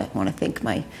Rivastava. I want to thank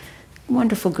my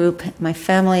wonderful group, my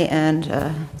family, and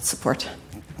support.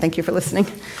 Thank you for listening.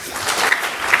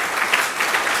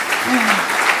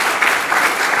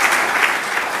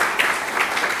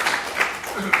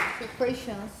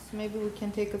 Questions? Maybe we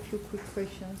can take a few quick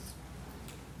questions.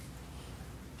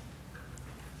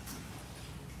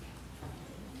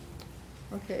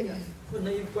 Okay. Yeah. Well,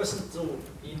 the question, so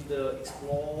in the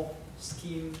explore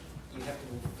scheme, you have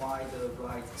to find the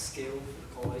right scale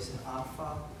for correlation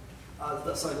alpha.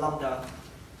 Lambda.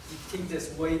 Do you think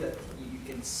there's a way that you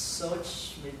can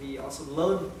search, maybe also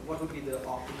learn what would be the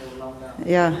optimal lambda?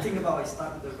 Yeah. You think about it,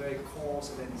 start with the very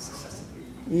coarse and then successively.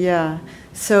 Yeah.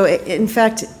 So in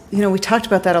fact, we talked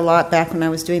about that a lot back when I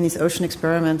was doing these ocean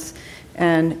experiments,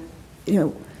 and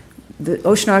the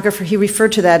oceanographer, he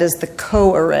referred to that as the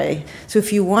co-array. So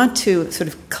if you want to sort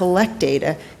of collect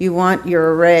data, you want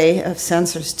your array of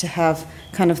sensors to have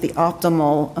kind of the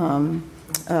optimal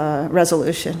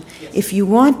resolution. Yes. If you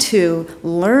want to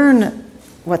learn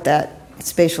what that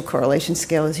spatial correlation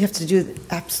scale is, you have to do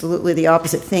absolutely the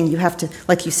opposite thing. You have to,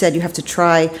 like you said, you have to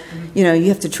try, you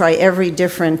have to try every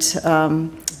different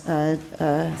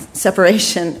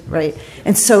separation, right?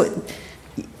 And so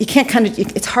you can't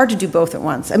it's hard to do both at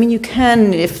once. I mean, you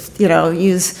can if,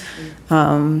 use,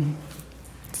 some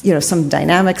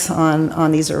dynamics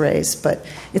on these arrays, but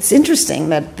it's interesting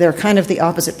that they're kind of the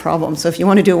opposite problem. So if you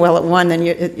want to do well at one, then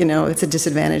it's a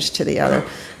disadvantage to the other.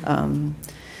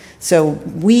 So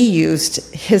we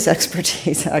used his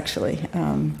expertise, actually.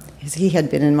 He had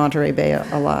been in Monterey Bay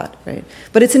a lot, right?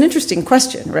 But it's an interesting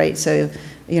question, right? So,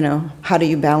 how do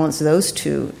you balance those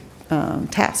two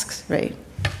tasks, right?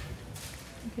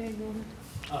 Okay, go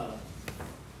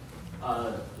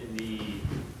ahead. In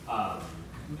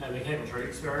the mechanical turret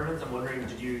experiment, I'm wondering,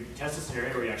 did you test a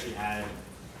scenario where you actually had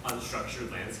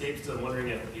unstructured landscapes? So I'm wondering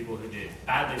if the people who did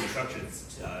badly in the structured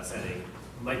setting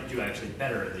might do actually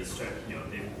better at these,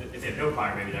 if they have no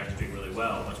fire, maybe they're actually doing really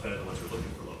well, much better than ones who are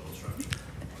looking for local structure.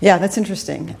 Yeah, that's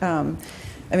interesting.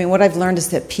 What I've learned is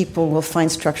that people will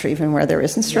find structure even where there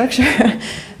isn't structure.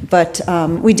 But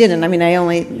we didn't.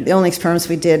 The only experiments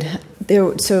we did,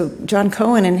 so John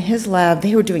Cohen in his lab,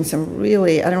 they were doing some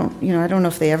really, I don't know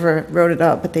if they ever wrote it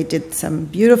up, but they did some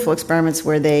beautiful experiments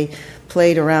where they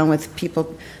played around with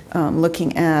people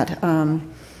looking at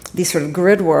these sort of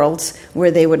grid worlds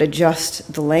where they would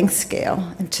adjust the length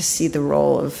scale and to see the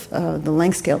role of the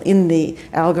length scale in the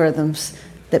algorithms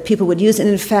that people would use. And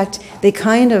in fact, they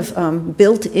kind of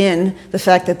built in the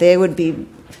fact that they would be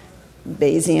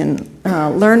Bayesian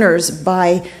learners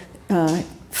by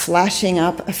flashing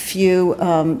up a few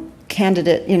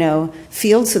candidate,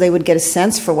 fields so they would get a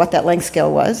sense for what that length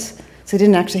scale was. So they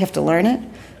didn't actually have to learn it.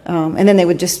 And then they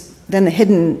would just then the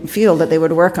hidden field that they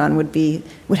would work on would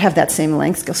have that same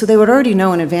length scale. So they would already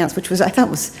know in advance, which I thought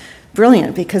was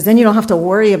brilliant, because then you don't have to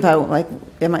worry about, like,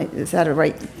 is that a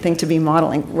right thing to be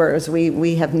modeling? Whereas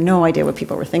we have no idea what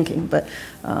people were thinking. But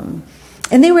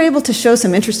and they were able to show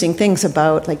some interesting things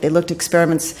about, like, they looked at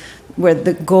experiments where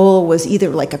the goal was either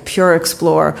like a pure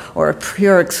explore or a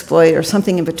pure exploit or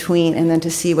something in between, and then to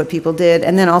see what people did,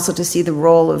 and then also to see the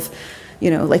role of,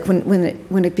 like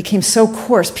when it became so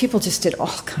coarse, people just did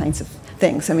all kinds of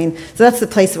things. I mean, so that's the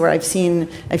place where I've seen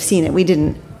it. We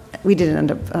didn't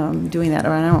end up doing that,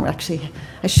 or I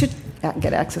should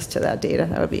get access to that data.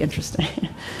 That would be interesting.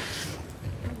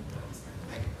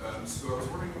 So I was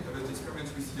wondering about the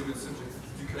experiments with human subjects.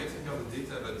 Did you collect any other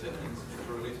data about that, and did you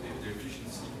correlate maybe their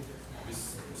efficiency with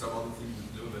some other things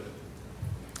you know about it?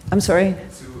 I'm sorry?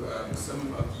 So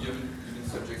some of the human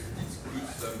subjects did good,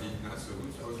 some did not so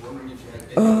good. So I was wondering if you had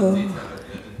any other data about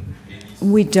that, and maybe...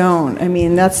 We don't. I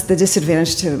mean, that's the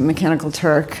disadvantage to Mechanical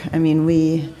Turk. I mean,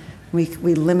 we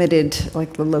limited,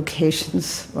 like, the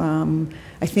locations.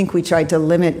 I think we tried to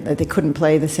limit that they couldn't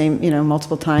play the same,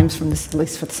 multiple times from at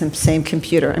least for the same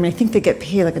computer. I mean, I think they get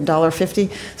paid like $1.50,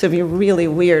 so it'd be really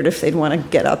weird if they'd want to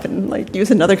get up and, like,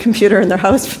 use another computer in their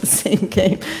house for the same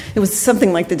game. It was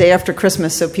something like the day after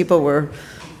Christmas, so people were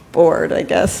bored, I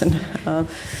guess.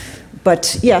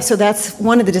 But yeah, so that's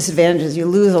one of the disadvantages. You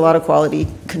lose a lot of quality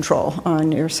control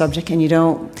on your subject, and you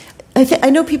don't. I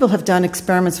know people have done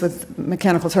experiments with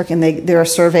Mechanical Turk, and there are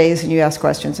surveys, and you ask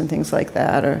questions and things like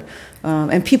that.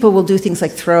 And people will do things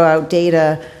like throw out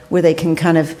data where they can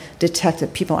kind of detect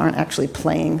that people aren't actually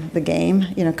playing the game,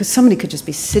 because somebody could just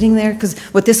be sitting there. Because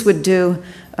what this would do,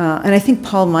 and I think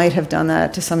Paul might have done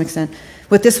that to some extent,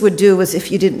 what this would do was, if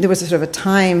you didn't, there was a sort of a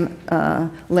time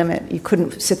limit. You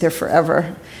couldn't sit there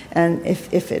forever. And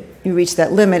if you reached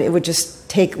that limit, it would just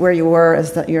take where you were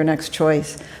as your next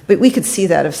choice. But we could see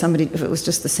that if it was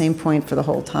just the same point for the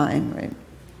whole time, right?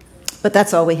 But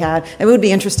that's all we had. It would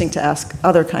be interesting to ask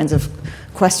other kinds of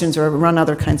questions or run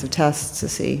other kinds of tests to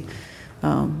see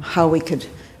how we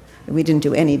didn't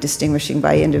do any distinguishing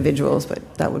by individuals, but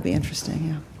that would be interesting,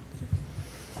 yeah.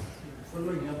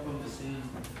 Following up on the same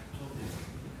topic,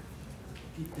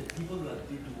 did the people that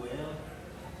did well,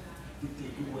 did they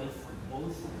do well for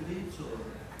both grids, or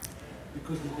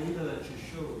because the data that you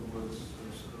showed was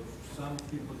sort of some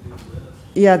people did well?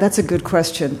 Yeah, that's a good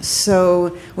question.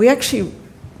 So the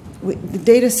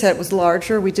data set was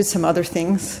larger. We did some other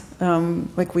things, we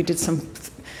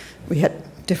had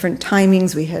different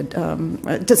timings. We had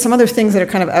did some other things that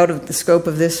are kind of out of the scope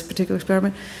of this particular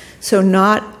experiment. So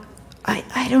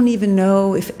I don't even know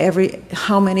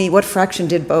what fraction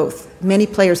did both. Many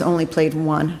players only played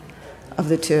one of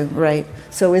the two, right?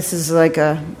 So this is like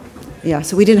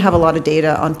so we didn't have a lot of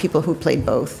data on people who played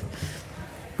both.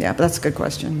 Yeah, but that's a good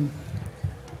question.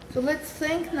 So let's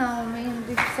thank Naomi, and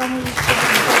if some of you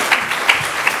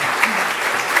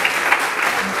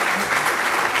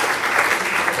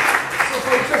So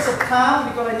for interest of time,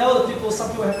 because I know that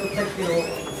some people have to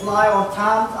fly on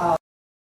time.